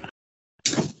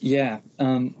 Yeah.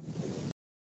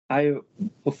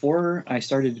 Before I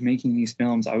started making these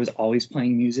films, I was always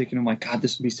playing music, and I'm like, God,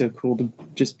 this would be so cool to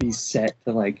just be set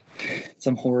to like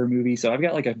some horror movie. So I've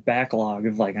got like a backlog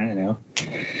of like, I don't know,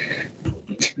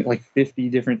 like 50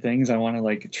 different things I want to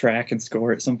like track and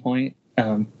score at some point.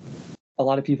 A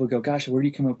lot of people go, gosh, where do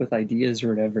you come up with ideas or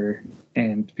whatever?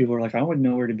 And people are like, I wouldn't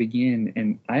know where to begin.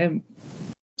 And I am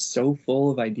so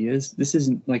full of ideas. This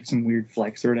isn't like some weird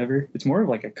flex or whatever. It's more of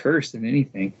like a curse than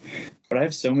anything. But I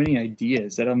have so many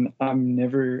ideas that I'm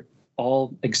never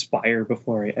all expire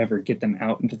before I ever get them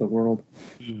out into the world.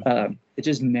 It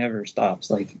just never stops.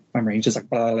 Like my brain's just like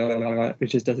blah, blah, blah, blah. It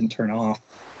just doesn't turn off.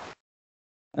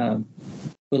 Little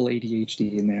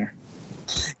ADHD in there.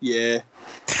 Yeah,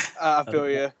 I feel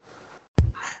you.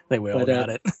 They will got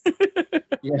it.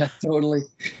 Yeah, totally.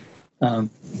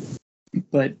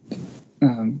 But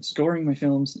scoring my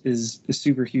films is a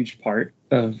super huge part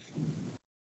of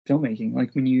filmmaking.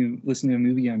 Like when you listen to a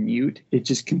movie on mute, it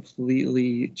just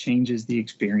completely changes the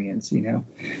experience,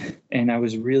 And I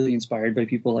was really inspired by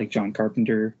people like John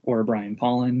Carpenter or Brian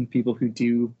Pollan, people who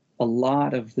do a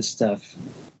lot of the stuff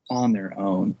on their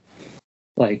own.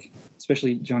 Like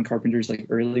especially John Carpenter's like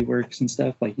early works and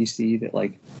stuff, like you see that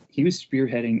like he was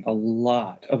spearheading a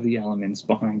lot of the elements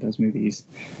behind those movies.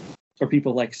 Or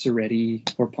people like Soretti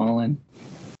or Pollan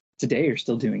today are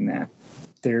still doing that.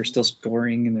 They're still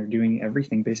scoring and they're doing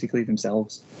everything basically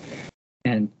themselves.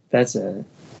 And that's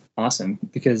awesome,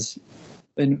 because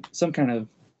in some kind of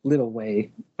little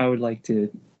way, I would like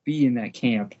to be in that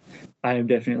camp. I have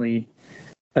definitely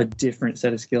a different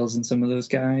set of skills than some of those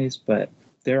guys, but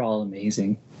they're all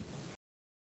amazing.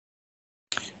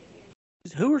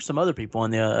 Who are some other people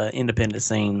in the independent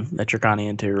scene that you're kind of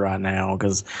into right now?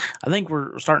 Because I think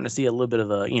we're starting to see a little bit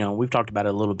of a, we've talked about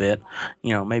it a little bit,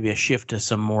 maybe a shift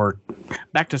to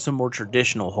back to some more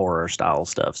traditional horror style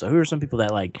stuff. So who are some people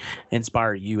that like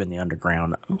inspire you in the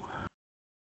underground?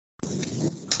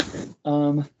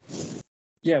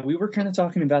 Yeah, we were kind of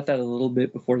talking about that a little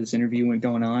bit before this interview went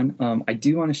going on. I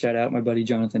do want to shout out my buddy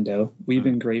Jonathan Doe. We've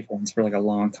been great friends for like a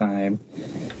long time,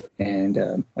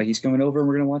 and like he's coming over and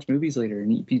we're gonna watch movies later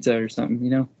and eat pizza or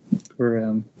something.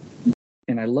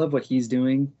 And I love what he's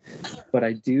doing, but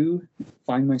I do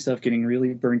find myself getting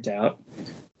really burnt out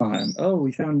on,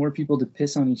 we found more people to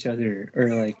piss on each other, or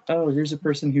like, here's a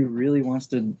person who really wants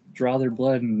to draw their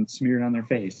blood and smear it on their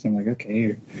face. I'm like,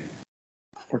 okay.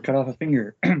 Or cut off a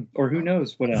finger, or who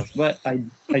knows what else. But I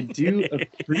do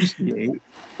appreciate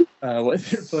what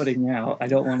they're putting out. I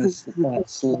don't want to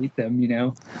slight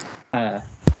them,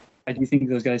 I do think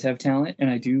those guys have talent, and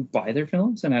I do buy their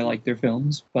films, and I like their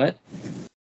films. But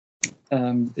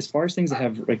as far as things that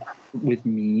have, like, with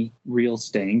me, real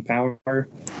staying power,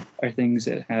 are things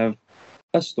that have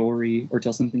a story or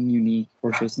tell something unique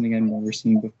or show something I've never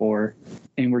seen before.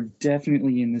 And we're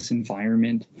definitely in this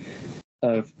environment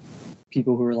of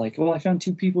people who are like, I found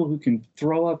two people who can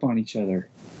throw up on each other.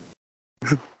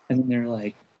 And then they're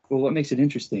like, what makes it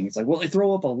interesting? It's like, they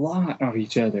throw up a lot on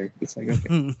each other. It's like,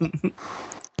 okay.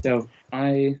 So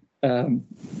I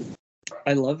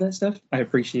love that stuff. I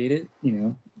appreciate it.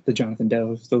 The Jonathan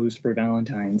Doe, the Lucifer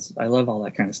Valentines. I love all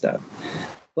that kind of stuff.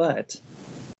 But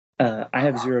I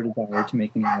have zero desire to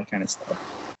make any of that kind of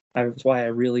stuff. That's why I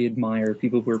really admire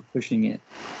people who are pushing it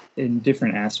in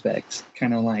different aspects,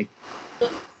 kind of like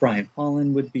Brian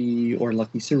Pollan would be, or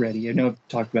Lucky Soretti. I know I've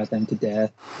talked about them to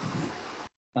death.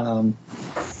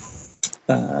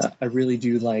 I really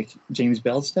do like James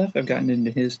Bell's stuff. I've gotten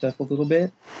into his stuff a little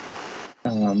bit.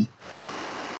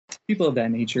 People of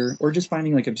that nature, or just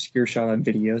finding like obscure shot on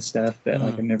video stuff that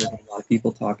like I've never heard a lot of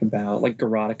people talk about, like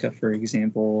Garotica, for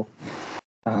example.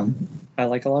 I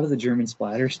like a lot of the German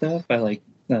splatter stuff. I like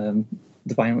the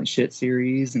Violent Shit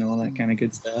series and all that kind of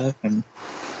good stuff. And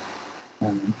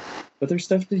but there's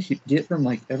stuff to get from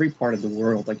like every part of the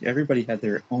world. Like everybody had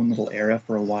their own little era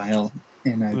for a while,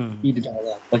 and I eat it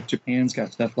all up. Like Japan's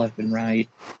got stuff left and right.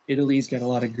 Italy's got a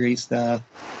lot of great stuff.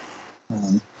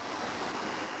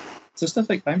 So stuff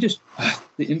like the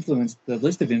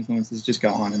list of influences just go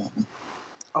on and on.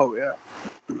 Oh yeah.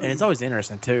 And it's always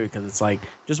interesting too, because it's like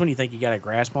just when you think you got a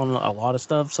grasp on a lot of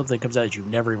stuff, something comes out that you've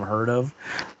never even heard of.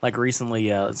 Like recently,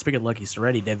 speaking of Lucky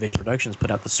Soretti, Dead Fish Productions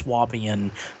put out the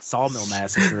Swabian Sawmill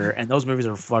Massacre, and those movies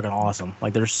are fucking awesome.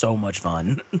 Like they're so much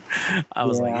fun. I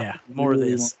was like, yeah, more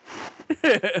really of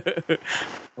this.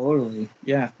 Totally,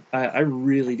 yeah. I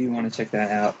really do want to check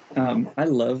that out. I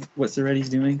love what Soretti's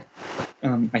doing.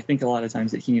 I think a lot of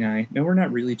times that he and I, no, we're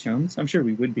not really chums. I'm sure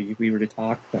we would be if we were to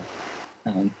talk, but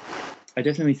I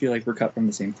definitely feel like we're cut from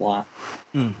the same cloth.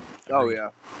 Oh yeah.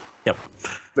 Yep.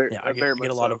 I very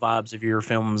get a lot of vibes of your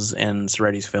films, and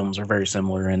Soretti's films are very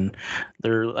similar. And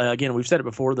they're, again, we've said it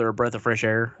before, they're a breath of fresh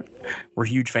air. We're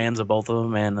huge fans of both of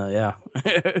them, and yeah.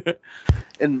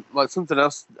 And like something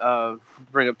else to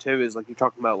bring up too is like you're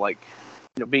talking about like,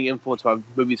 you know, being influenced by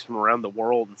movies from around the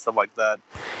world and stuff like that.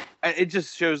 It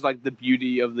just shows like the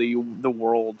beauty of the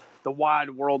world, the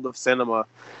wide world of cinema.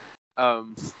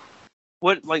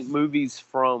 What like movies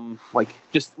from like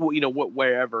just, you know,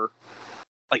 wherever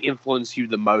like influenced you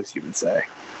the most, you would say?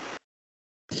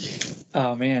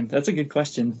 Oh man, that's a good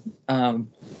question. You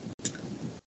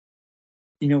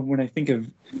know, when I think of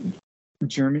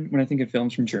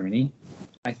films from Germany,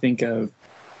 I think of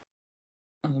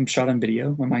shot on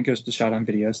video. My mind goes to shot on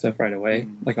video stuff right away.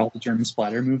 Like all the German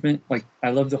splatter movement. Like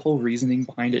I love the whole reasoning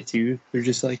behind it too. They're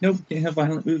just like, nope, can't have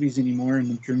violent movies anymore, and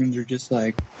the Germans are just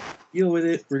like, deal with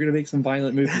it. We're gonna make some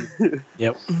violent movies.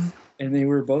 Yep. And they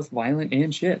were both violent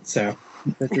and shit, so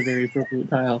that's a very appropriate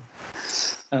tile.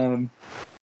 When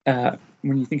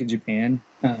you think of Japan,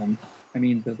 I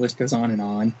mean, the list goes on and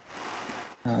on.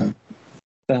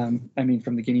 I mean,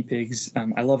 from the guinea pigs,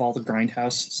 I love all the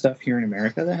grindhouse stuff here in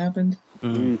America that happened.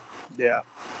 Yeah.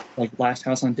 Like Last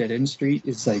House on Dead End Street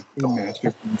is like a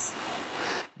masterpiece.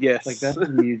 Yes. Like that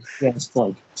movie is just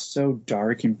like so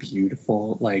dark and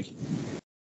beautiful. Like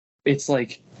it's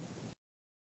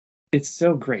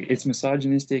so great. It's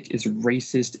misogynistic, it's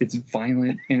racist, it's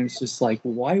violent, and it's just like,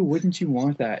 why wouldn't you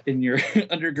want that in your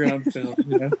underground film?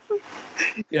 You know?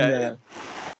 Yeah.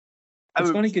 It's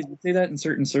funny because you say that in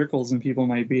certain circles, and people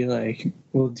might be like,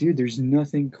 "Well, dude, there's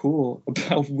nothing cool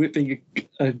about whipping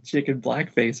a chick in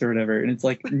blackface or whatever." And it's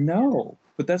like, no,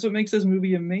 but that's what makes this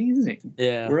movie amazing.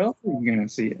 Yeah. Where else are you gonna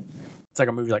see it? It's like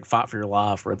a movie like Fight for Your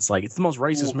Life, where it's like it's the most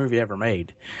racist movie ever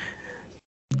made.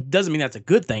 Doesn't mean that's a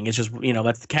good thing. It's just, you know,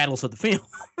 that's the catalyst of the film.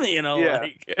 You know, yeah.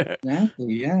 like,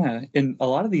 Exactly, yeah. And a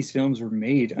lot of these films were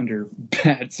made under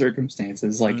bad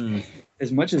circumstances. Like,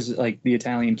 as much as like the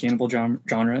Italian cannibal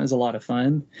genre is a lot of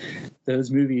fun, those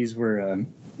movies were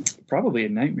probably a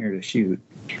nightmare to shoot.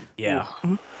 Yeah.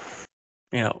 You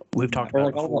know, we've talked about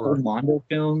like all the old Mondo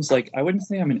films. Like, I wouldn't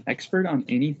say I'm an expert on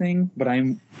anything, but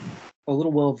I'm a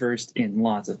little well versed in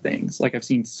lots of things. Like, I've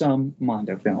seen some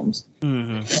Mondo films.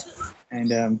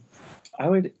 And I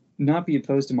would not be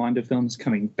opposed to Mondo films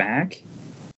coming back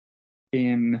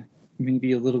in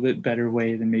maybe a little bit better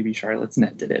way than maybe Charlotte's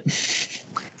Net did it.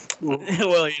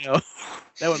 Well, you know,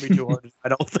 that wouldn't be too hard, I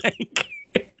don't think.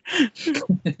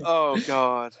 Oh,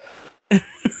 God.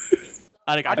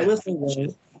 I will say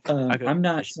that I'm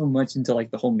not so much into like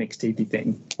the whole mixtapey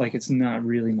thing. Like, it's not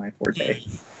really my forte.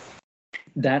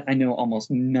 That I know almost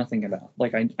nothing about.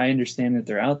 Like, I understand that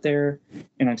they're out there,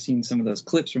 and I've seen some of those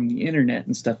clips from the internet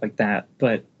and stuff like that.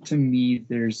 But to me,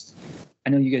 I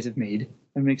know you guys have made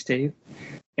a mixtape,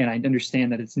 and I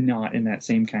understand that it's not in that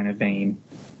same kind of vein.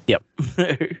 Yep.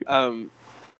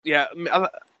 Yeah,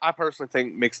 I personally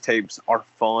think mixtapes are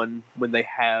fun when they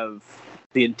have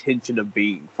the intention of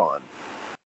being fun.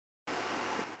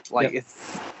 Like,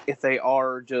 if they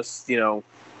are just, you know,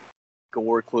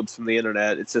 gore clips from the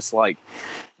internet, it's just like,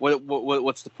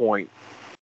 what's the point?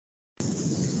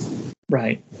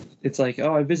 Right. It's like,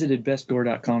 oh, I visited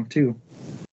bestgore.com too.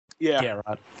 Yeah. Yeah,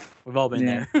 right. We've all been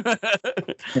Yeah. there.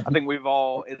 I think we've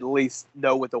all at least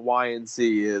know what the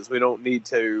YNC is. We don't need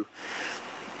to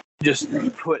just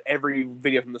put every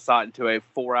video from the site into a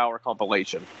 4-hour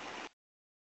compilation.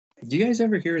 Do you guys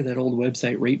ever hear of that old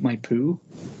website, Rate My Poo?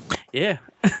 Yeah.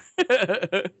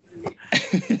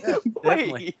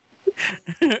 Wait,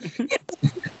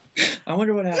 I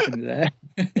wonder what happened to that.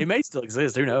 It may still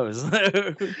exist. Who knows? Who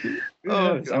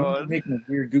Oh, knows? I'm God. making a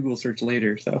weird Google search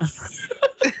later. So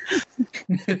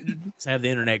Just have the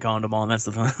internet condom on. That's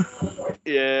the fun.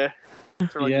 yeah.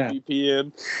 For like Yeah. a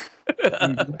VPN.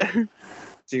 Mhm.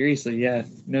 Seriously, yeah,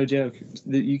 no joke.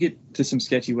 You get to some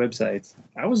sketchy websites.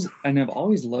 I've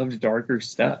always loved darker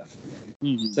stuff.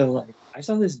 So like, I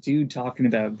saw this dude talking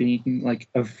about being like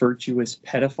a virtuous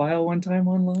pedophile one time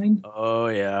online, Oh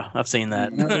yeah, I've seen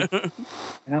that.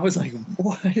 and I was like,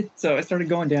 what? So I started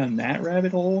going down that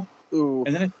rabbit hole, Ooh.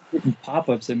 and then I started getting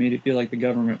pop-ups that made it feel like the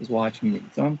between was watching me.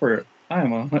 So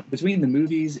between the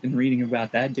movies and reading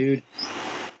about that dude,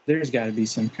 there's got to be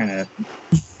some kind of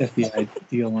FBI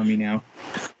deal on me now.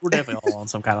 We're definitely all on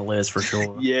some kind of list for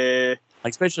sure. Yeah.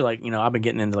 Like especially like I've been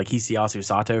getting into like Hisayasu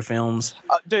Sato films.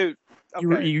 Dude.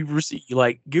 Okay. You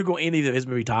like Google any of his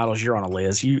movie titles, you're on a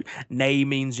list. Nay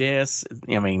means yes.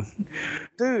 I mean,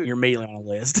 Dude. you're immediately on a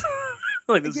list.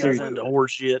 Like this Yeah, is into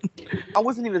horse shit. I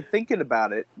wasn't even thinking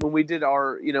about it when we did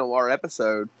our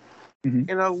episode.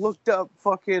 Mhm. And I looked up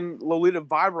fucking Lolita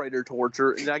vibrator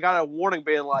torture, and I got a warning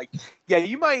being like, yeah,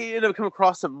 you might end up coming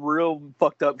across some real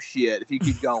fucked up shit if you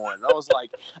keep going. I was like,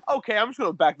 okay, I'm just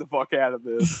going to back the fuck out of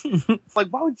this. Like,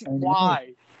 why would you? I know.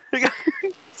 Why?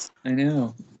 I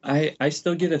know. I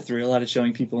still get a thrill out of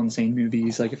showing people insane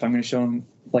movies. Like if I'm going to show them,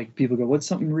 like people go, "What's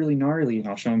something really gnarly?" and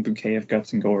I'll show them Bouquet of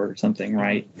Guts and Gore or something,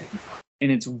 right?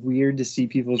 And it's weird to see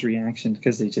people's reaction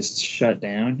because they just shut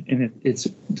down, and it's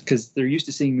because they're used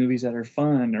to seeing movies that are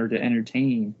fun or to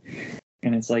entertain,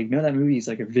 and it's like, no, that movie is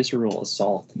like a visceral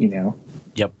assault,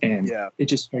 Yep. And Yeah. it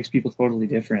just strikes people totally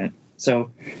different. So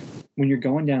when you're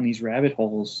going down these rabbit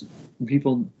holes,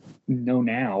 people know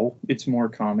now it's more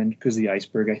common because of the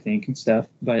iceberg, I think, and stuff.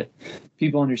 But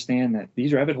people understand that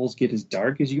these rabbit holes get as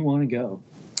dark as you want to go.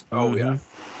 Oh, yeah.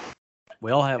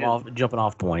 We all have Yeah. jumping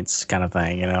off points kind of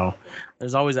thing,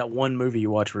 There's always that one movie you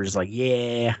watch where you're just like,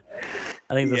 yeah,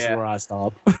 I think this is Yeah. where I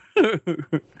stop.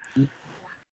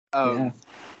 Yeah.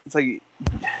 It's like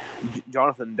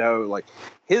Jonathan Doe, like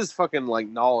his fucking like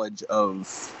knowledge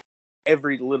of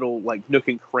every little like nook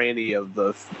and cranny of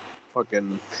the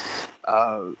fucking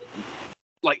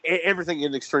like everything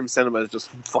in extreme cinema is just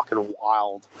fucking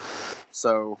wild.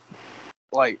 So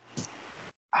like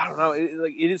I don't know,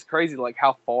 it is crazy like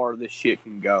how far this shit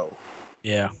can go.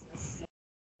 Yeah.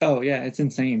 Oh yeah, it's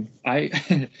insane.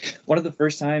 One of the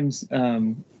first times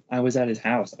I was at his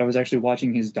house, I was actually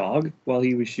watching his dog while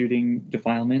he was shooting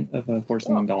Defilement of a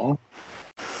Porcelain Doll.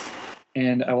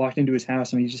 And I walked into his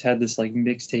house and he just had this like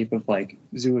mixtape of like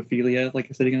zoophilia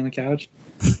like sitting on the couch.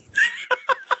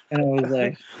 And I was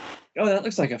like, oh, that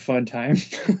looks like a fun time.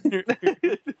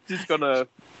 Just gonna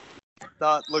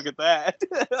not look at that.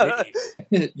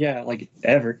 Yeah, like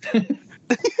ever.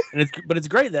 But it's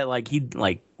great that like he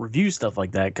like reviews stuff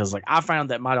like that because like I found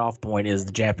that my off point is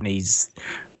the Japanese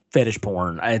fetish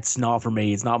porn. It's not for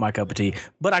me. It's not my cup of tea.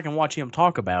 But I can watch him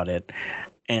talk about it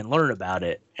and learn about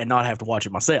it and not have to watch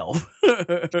it myself.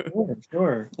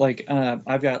 Sure. Like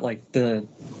I've got like the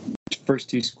first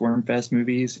two Squirm Fest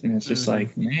movies, and it's just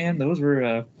like, man, those were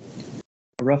a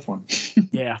rough one.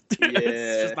 Yeah.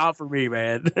 It's just not for me,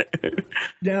 man.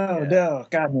 No,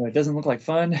 God no, it doesn't look like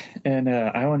fun, and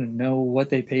I want to know what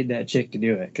they paid that chick to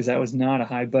do it, because that was not a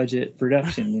high budget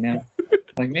production,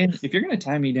 Like, man, if you're gonna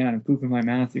tie me down and poop in my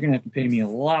mouth, you're gonna have to pay me a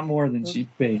lot more than she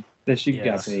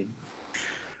got paid.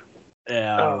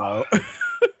 Yeah, I don't know.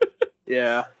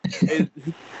 Yeah.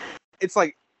 It's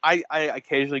like I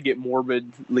occasionally get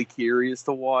morbidly curious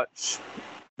to watch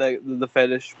the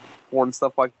fetish porn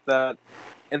stuff like that.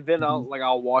 And then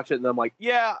I'll watch it and I'm like,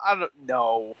 yeah, I don't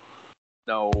know.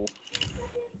 No.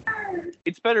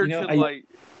 It's better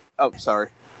oh, sorry.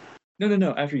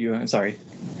 No, after you. I'm sorry.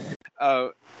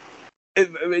 For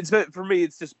me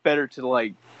it's just better to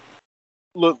like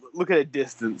look at a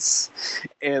distance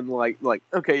and like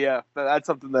okay, yeah, that's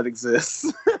something that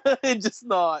exists. And just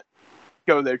not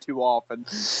go there too often.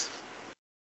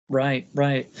 Right.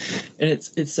 And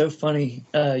it's so funny.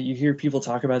 You hear people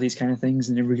talk about these kind of things,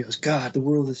 and everybody goes, "God, the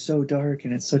world is so dark,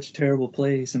 and it's such a terrible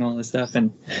place, and all this stuff."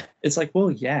 And it's like,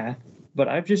 well, yeah, but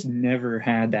I've just never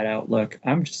had that outlook.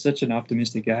 I'm just such an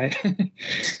optimistic guy.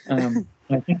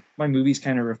 I think my movies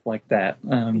kind of reflect that.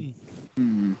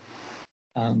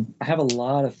 I have a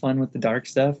lot of fun with the dark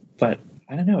stuff, but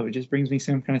I don't know. It just brings me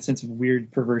some kind of sense of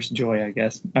weird, perverse joy, I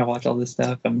guess. I watch all this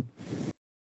stuff and,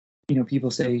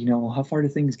 people say, how far do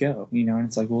things go? And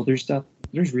it's like, well, there's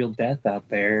real death out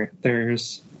there.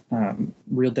 There's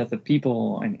real death of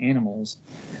people and animals.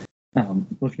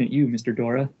 Looking at you, Mr.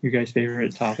 Dora, your guys'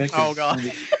 favorite topic. Oh, God.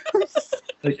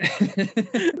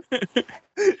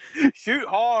 Shoot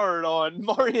hard on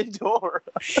Mario and Dora.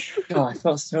 Oh, I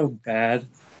felt so bad.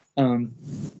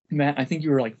 Matt, I think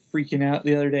you were like freaking out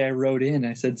the other day. I wrote in,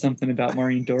 I said something about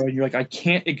Mario and Dora, and you're like, I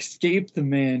can't escape the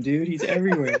man, dude. He's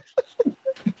everywhere.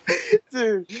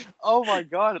 Dude, oh my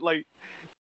God. Like,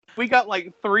 we got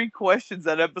like 3 questions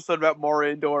that episode about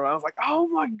Mario and Dora. I was like, oh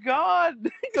my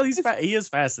God. He is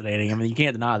fascinating. I mean, you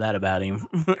can't deny that about him.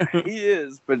 He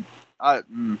is, but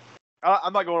I'm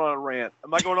not going on a rant. I'm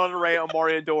not going on a rant on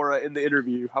Mario and Dora in the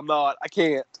interview. I'm not. I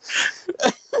can't.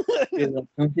 Yeah,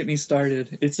 don't get me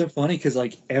started. It's so funny because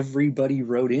like everybody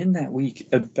wrote in that week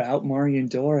about Mario and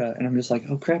Dora, and I'm just like,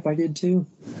 oh crap, I did too.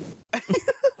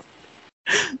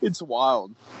 It's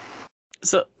wild.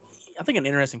 So, I think an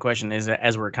interesting question is,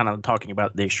 as we're kind of talking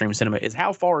about the extreme cinema, is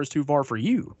how far is too far for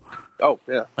you? Oh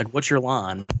yeah. Like, what's your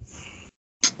line?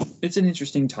 It's an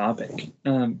interesting topic.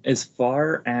 As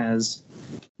far as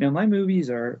my movies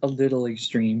are a little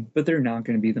extreme, but they're not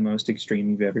going to be the most extreme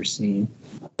you've ever seen.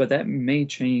 But that may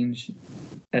change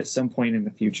at some point in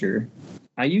the future.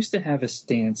 I used to have a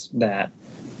stance that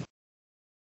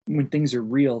when things are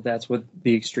real, that's what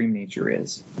the extreme nature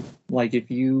is. Like if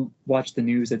you watch the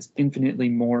news, it's infinitely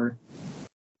more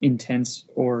intense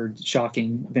or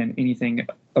shocking than anything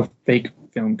a fake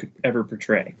film could ever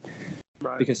portray.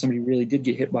 Right. Because somebody really did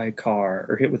get hit by a car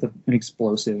or hit with an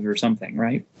explosive or something,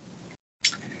 right?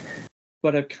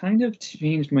 But I've kind of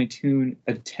changed my tune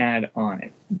a tad on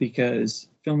it, because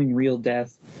filming real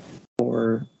death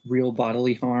or real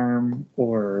bodily harm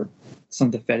or some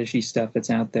of the fetishy stuff that's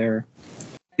out there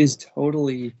is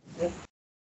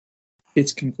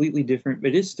it's completely different, but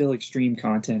it is still extreme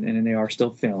content, and they are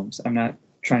still films. I'm not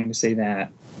trying to say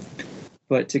that.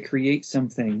 But to create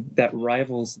something that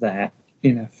rivals that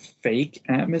in a fake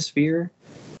atmosphere,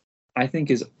 I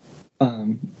think is,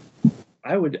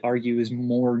 I would argue, is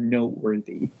more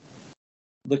noteworthy.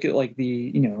 Look at like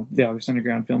the August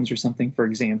Underground films or something, for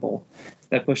example,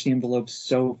 that pushed the envelope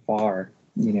so far,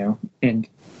 and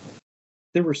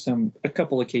there were a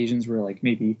couple occasions where like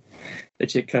maybe the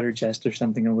chick cut her chest or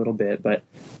something a little bit, but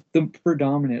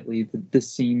predominantly the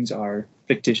scenes are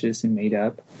fictitious and made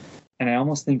up. And I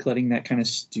almost think letting that kind of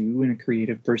stew in a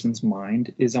creative person's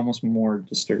mind is almost more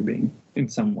disturbing in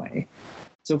some way.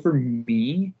 So for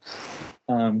me,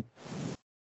 I'm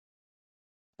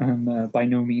by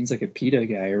no means like a PETA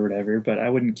guy or whatever, but I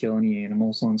wouldn't kill any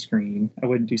animals on screen. I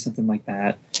wouldn't do something like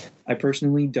that. I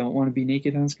personally don't want to be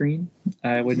naked on screen.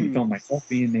 I wouldn't film myself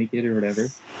being naked or whatever.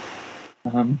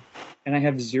 And I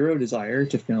have zero desire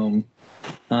to film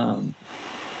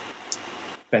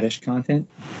fetish content.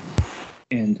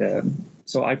 And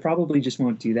so I probably just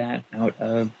won't do that out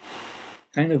of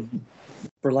kind of,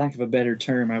 for lack of a better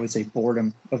term, I would say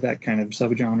boredom of that kind of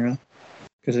subgenre.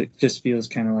 Because it just feels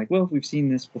kind of like, well, we've seen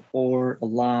this before a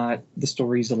lot. The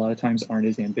stories a lot of times aren't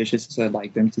as ambitious as I'd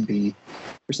like them to be,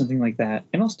 or something like that.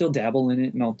 And I'll still dabble in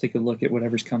it, and I'll take a look at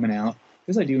whatever's coming out,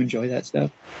 because I do enjoy that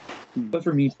stuff. But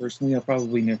for me personally, I'll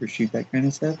probably never shoot that kind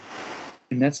of stuff.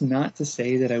 And that's not to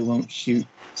say that I won't shoot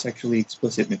sexually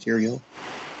explicit material.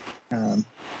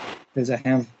 Because I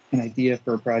have an idea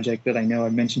for a project that I know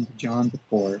I've mentioned to John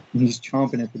before, and he's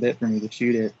chomping at the bit for me to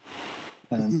shoot it.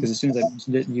 Because as soon as I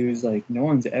mentioned it, he was like, no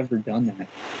one's ever done that,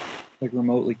 like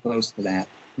remotely close to that.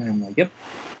 And I'm like, yep.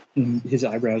 And his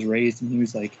eyebrows raised, and he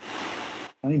was like, I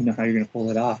don't even know how you're going to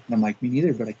pull it off. And I'm like, me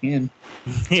neither, but I can.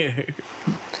 I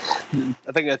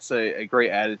think that's a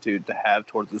great attitude to have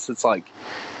towards this. It's like,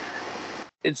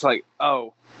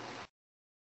 oh,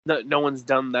 no one's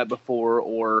done that before,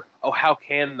 or, oh, how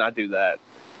can I do that?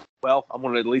 Well, I'm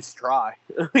going to at least try,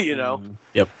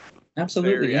 Yep.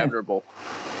 Absolutely. Very admirable.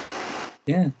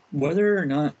 Yeah, whether or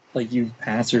not like you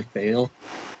pass or fail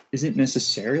isn't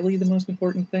necessarily the most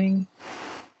important thing.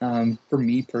 For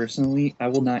me personally, I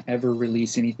will not ever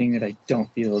release anything that I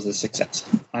don't feel is a success.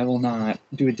 I will not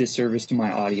do a disservice to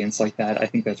my audience like that. I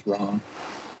think that's wrong.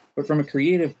 But from a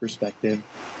creative perspective,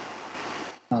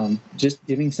 just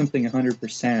giving something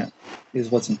 100%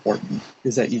 is what's important.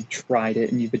 Is that you've tried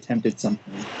it and you've attempted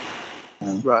something.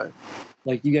 Right.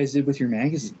 Like you guys did with your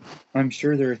magazine. I'm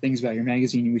sure there are things about your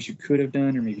magazine you wish you could have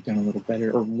done, or maybe done a little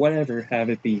better, or whatever, have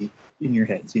it be in your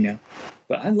heads,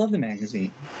 But I love the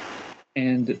magazine.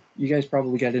 And you guys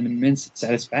probably got an immense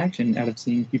satisfaction out of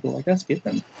seeing people like us get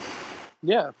them.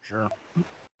 Yeah. Sure.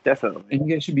 Definitely. And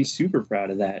you guys should be super proud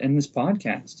of that. And this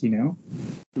podcast,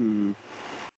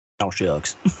 Oh,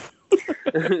 shucks.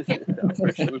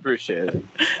 We appreciate it.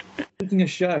 Speaking of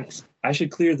shucks, I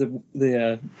should clear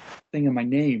the thing of my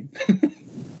name.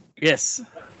 Yes.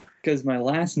 Because my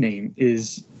last name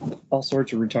is all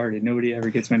sorts of retarded. Nobody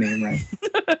ever gets my name right.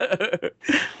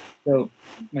 So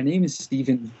my name is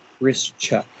Stephen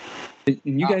Grischuk. And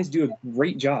you guys do a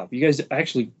great job. You guys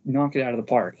actually knock it out of the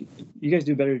park. You guys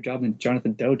do a better job than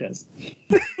Jonathan Doe does.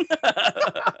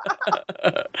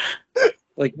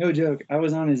 Like, no joke. I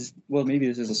was on his, well, maybe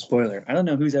this is a spoiler. I don't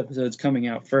know whose episode's coming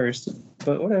out first,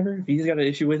 but whatever. If he's got an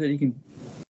issue with it, he can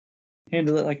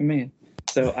handle it like a man.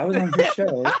 So I was on his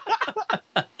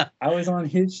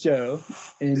show.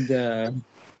 And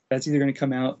that's either going to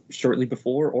come out shortly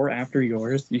before or after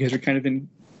yours. You guys are kind of been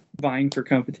vying for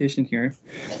competition here.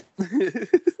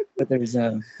 But there's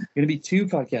going to be 2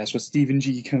 podcasts with Stephen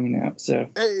G coming out. So,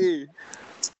 Hey.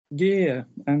 Yeah,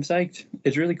 I'm psyched.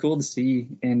 It's really cool to see.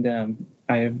 And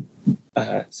I have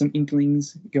some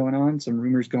inklings going on, some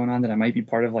rumors going on that I might be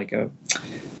part of like a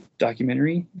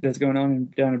documentary that's going on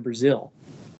down in Brazil.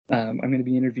 I'm going to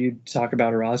be interviewed to talk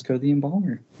about Orozco the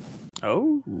Embalmer.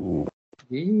 Oh.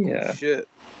 Yeah. Shit.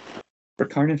 For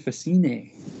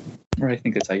Carnificine. Or I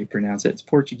think that's how you pronounce it. It's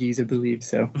Portuguese, I believe,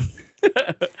 so.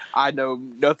 I know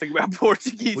nothing about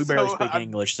Portuguese. We barely speak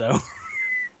English, so.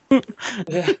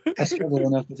 Yeah, I struggle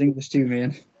enough with English too,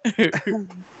 man.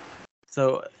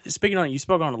 So, speaking on, you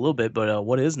spoke on it a little bit, but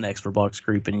what is next for Box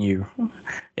Creep and you?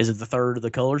 Is it the third of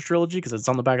the Colors trilogy? Because it's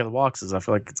on the back of the boxes. I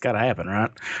feel like it's got to happen,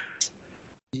 right?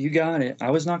 You got it. I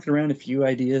was knocking around a few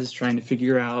ideas trying to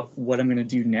figure out what I'm going to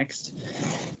do next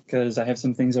because I have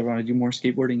some things I want to do more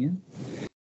skateboarding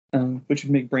in, which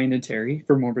would make Brandon Terry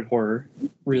for Morbid Horror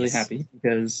really happy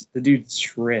because the dude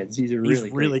shreds. He's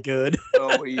really good.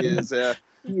 Oh, he is, yeah.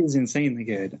 He is insanely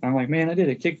good. I'm like, man, I did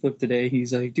a kickflip today.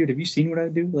 He's like, dude, have you seen what I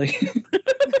do? Like,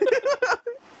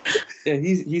 yeah,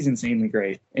 he's insanely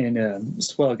great and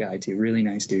swell guy too. Really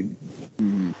nice dude.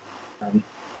 Mm-hmm.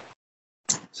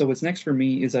 So what's next for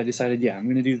me is I decided, I'm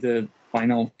going to do the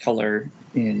final color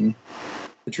in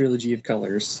the trilogy of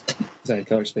colors. Because I had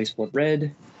Color Space Blood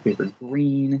Red, Vapor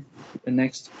Green. The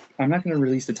next, I'm not going to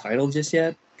release the title just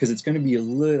yet because it's going to be a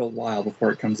little while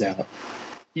before it comes out.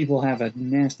 People have a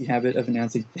nasty habit of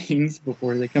announcing things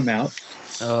before they come out.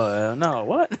 No,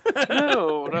 what?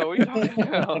 No, what are you talking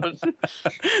about?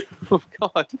 Oh,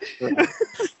 God.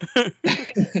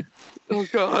 Oh,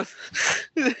 God.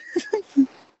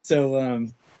 So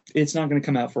it's not going to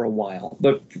come out for a while,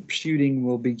 but shooting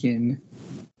will begin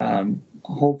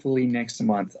hopefully next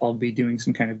month. I'll be doing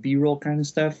some kind of B-roll kind of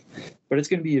stuff, but it's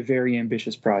going to be a very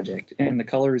ambitious project, and the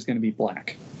color is going to be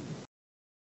black.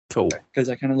 Cool. Because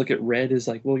I kind of look at red as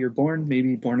like, well, you're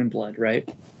maybe born in blood,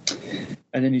 right?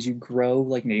 And then as you grow,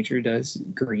 like nature does,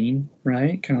 green,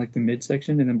 right? Kind of like the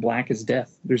midsection, and then black is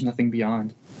death. There's nothing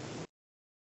beyond.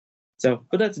 So,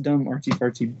 but that's dumb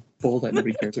artsy-fartsy bull that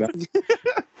nobody cares about.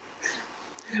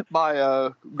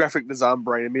 My graphic design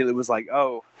brain immediately was like,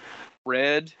 oh,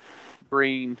 red,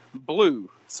 green, blue.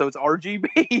 So it's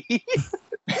RGB.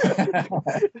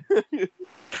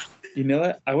 You know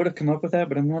what? I would have come up with that,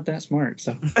 but I'm not that smart.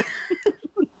 So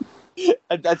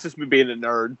that's just me being a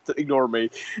nerd. Ignore me.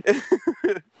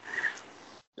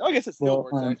 I guess it still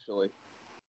works, actually.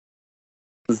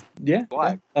 Yeah.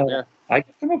 Black. Yeah. I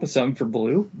could come up with something for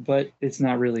blue, but it's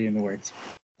not really in the works.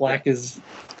 Black is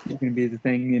going to be the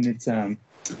thing, and it's going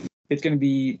to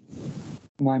be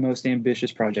my most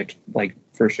ambitious project, like,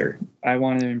 for sure. I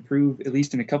want to improve at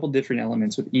least in a couple different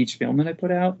elements with each film that I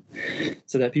put out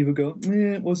so that people go,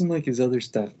 it wasn't like his other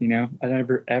stuff, you know? I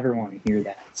never, ever want to hear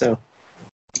that. So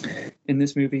in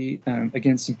this movie,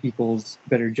 against some people's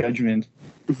better judgment,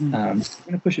 I'm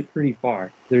going to push it pretty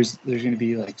far. There's going to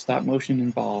be, like, stop motion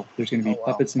involved. There's going to be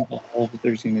puppets involved.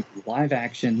 There's going to be live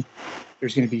action.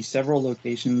 There's going to be several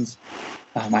locations.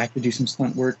 I have to do some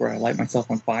stunt work where I light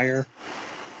myself on fire.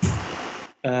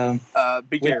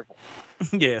 Be careful.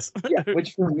 Yes. Yeah,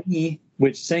 which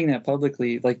saying that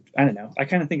publicly, like, I don't know. I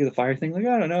kind of think of the fire thing like,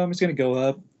 I don't know, I'm just going to go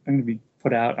up. I'm going to be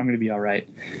put out. I'm going to be all right.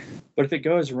 But if it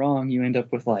goes wrong, you end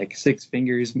up with like 6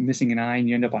 fingers, missing an eye, and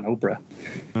you end up on Oprah.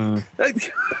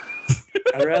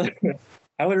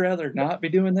 I would rather not be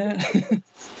doing that.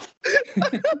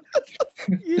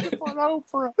 You end up on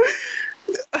Oprah.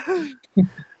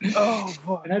 Oh,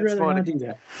 boy. And I'd rather not do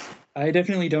that. I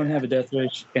definitely don't have a death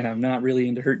wish, and I'm not really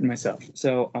into hurting myself.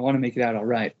 So I want to make it out all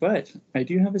right. But I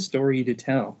do have a story to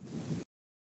tell.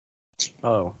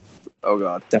 Oh,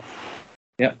 God.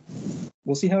 Yeah.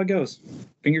 We'll see how it goes.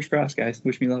 Fingers crossed, guys.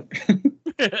 Wish me luck.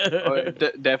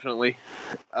 Definitely.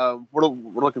 We're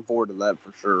looking forward to that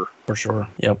for sure. For sure.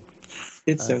 Yep.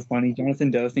 It's so funny.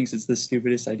 Jonathan Doe thinks it's the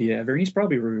stupidest idea ever. He's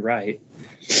probably right.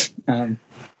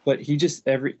 But he just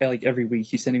every week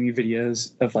he's sending me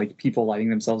videos of like people lighting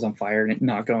themselves on fire and it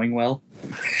not going well.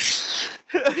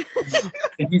 And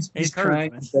he's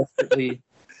trying desperately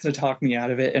to talk me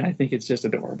out of it, and I think it's just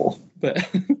adorable. But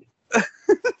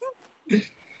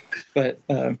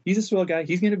he's a swell guy.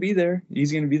 He's gonna be there.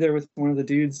 He's gonna be there with one of the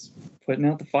dudes putting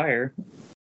out the fire.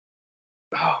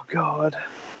 Oh God.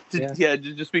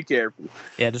 Just be careful.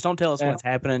 Yeah, just don't tell us when it's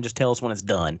happening. Just tell us when it's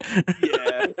done.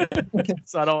 Yeah.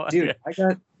 So I don't. Dude,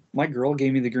 my girl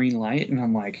gave me the green light, and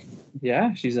I'm like,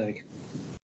 yeah. She's like,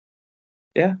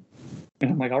 yeah.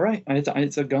 And I'm like, all right,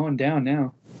 it's going down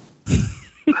now.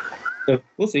 So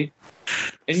we'll see.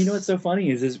 And you know what's so funny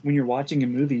is when you're watching a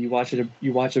movie, you watch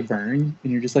a burn,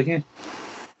 and you're just like, it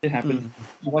happened.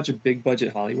 You watch a big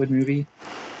budget Hollywood movie,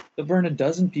 they'll burn a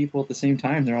dozen people at the same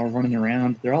time. They're all running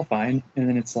around. They're all fine. And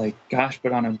then it's like, gosh,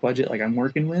 but on a budget like I'm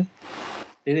working with,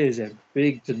 it is a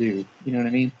big to do. You know what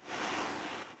I mean?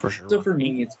 For sure. So for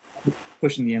me, it's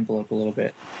pushing the envelope a little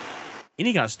bit.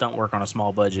 Any kind of stunt work on a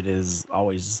small budget is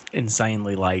always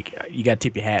insanely like you got to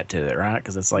tip your hat to it, right?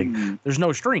 Because it's like there's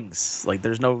no strings, like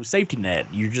there's no safety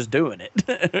net. You're just doing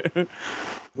it.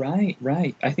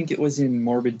 Right. I think it was in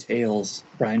Morbid Tales,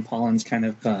 Brian Pollan's kind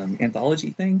of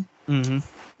anthology thing,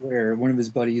 where one of his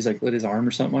buddies like lit his arm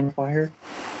or something on fire,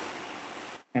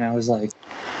 and I was like,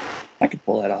 I could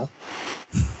pull that off.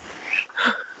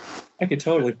 I could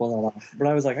totally pull that off. But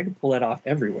I was like, I could pull that off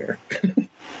everywhere.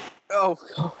 Oh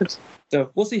God. So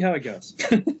we'll see how it goes.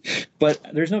 But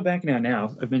there's no backing out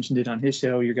now. I've mentioned it on his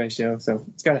show, your guys' show, so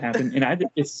it's got to happen. And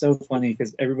it's so funny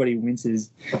because everybody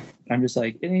winces. I'm just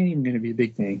like, it ain't even going to be a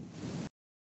big thing.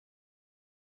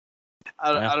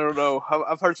 I don't know.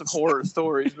 I've heard some horror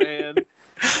stories, man.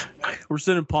 We're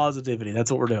sending positivity. That's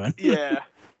what we're doing. Yeah.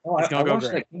 Oh, I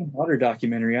watched that Clean Water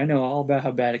documentary. I know all about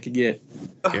how bad it could get.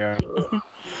 Yeah.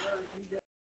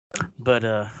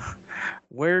 But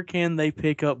where can they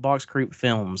pick up Box Creep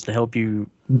films to help you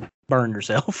burn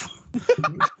yourself?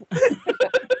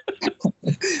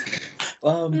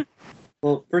 Well,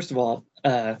 first of all,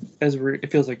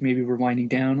 it feels like maybe we're winding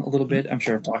down a little bit. I'm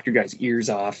sure I've talked your guys' ears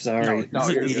off. Sorry. No,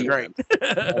 you're great.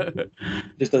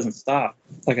 Just doesn't stop,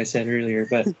 like I said earlier.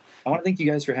 But I want to thank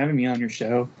you guys for having me on your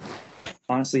show.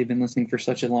 Honestly, I've been listening for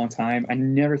such a long time. I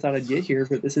never thought I'd get here,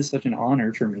 but this is such an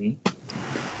honor for me.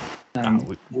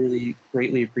 Really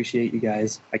greatly appreciate you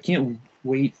guys. I can't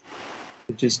wait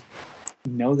to just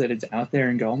know that it's out there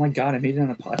and go, oh my God, I made it on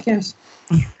a podcast.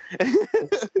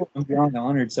 I'm beyond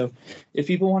honored. So if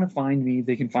people want to find me,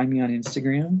 they can find me on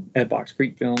Instagram at Box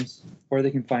Creep Films, or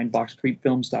they can find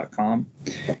boxcreepfilms.com,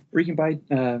 where you can buy,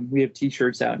 we have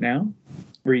t-shirts out now,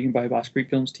 where you can buy Box Creep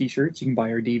Films t-shirts. You can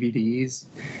buy our DVDs.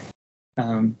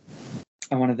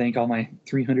 I want to thank all my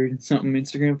 300 something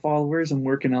Instagram followers. I'm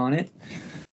working on it.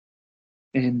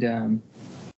 And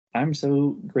I'm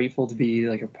so grateful to be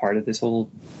like a part of this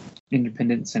whole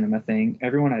independent cinema thing.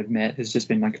 Everyone I've met has just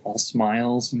been like all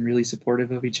smiles and really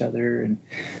supportive of each other. And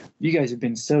you guys have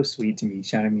been so sweet to me,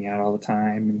 shouting me out all the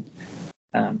time.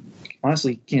 And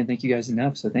honestly, can't thank you guys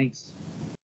enough. So thanks.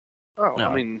 Oh, no.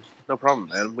 I mean, no problem,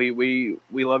 man. We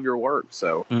love your work.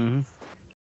 So.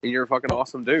 And you're a fucking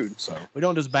awesome dude. So we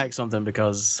don't just back something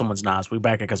because someone's nice. We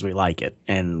back it because we like it,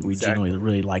 and we genuinely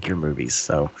really like your movies.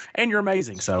 So, and you're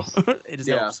amazing. So it just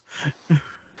helps.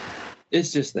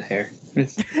 It's just the hair.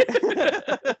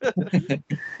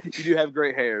 You do have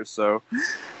great hair, so.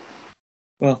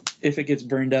 Well, if it gets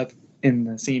burned up in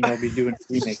the scene, I'll be doing a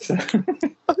remake. So.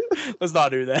 Let's not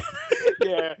do that.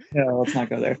 Yeah. No, let's not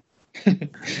go there.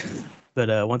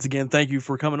 But once again, thank you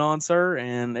for coming on, sir.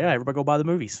 And yeah, everybody go buy the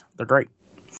movies. They're great.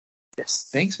 Yes.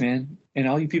 Thanks, man. And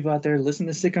all you people out there, listen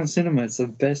to Sick on Cinema. It's the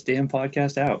best damn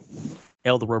podcast out.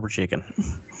 Hail the rubber chicken.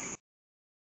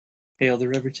 Hail the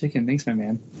rubber chicken. Thanks, my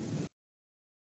man.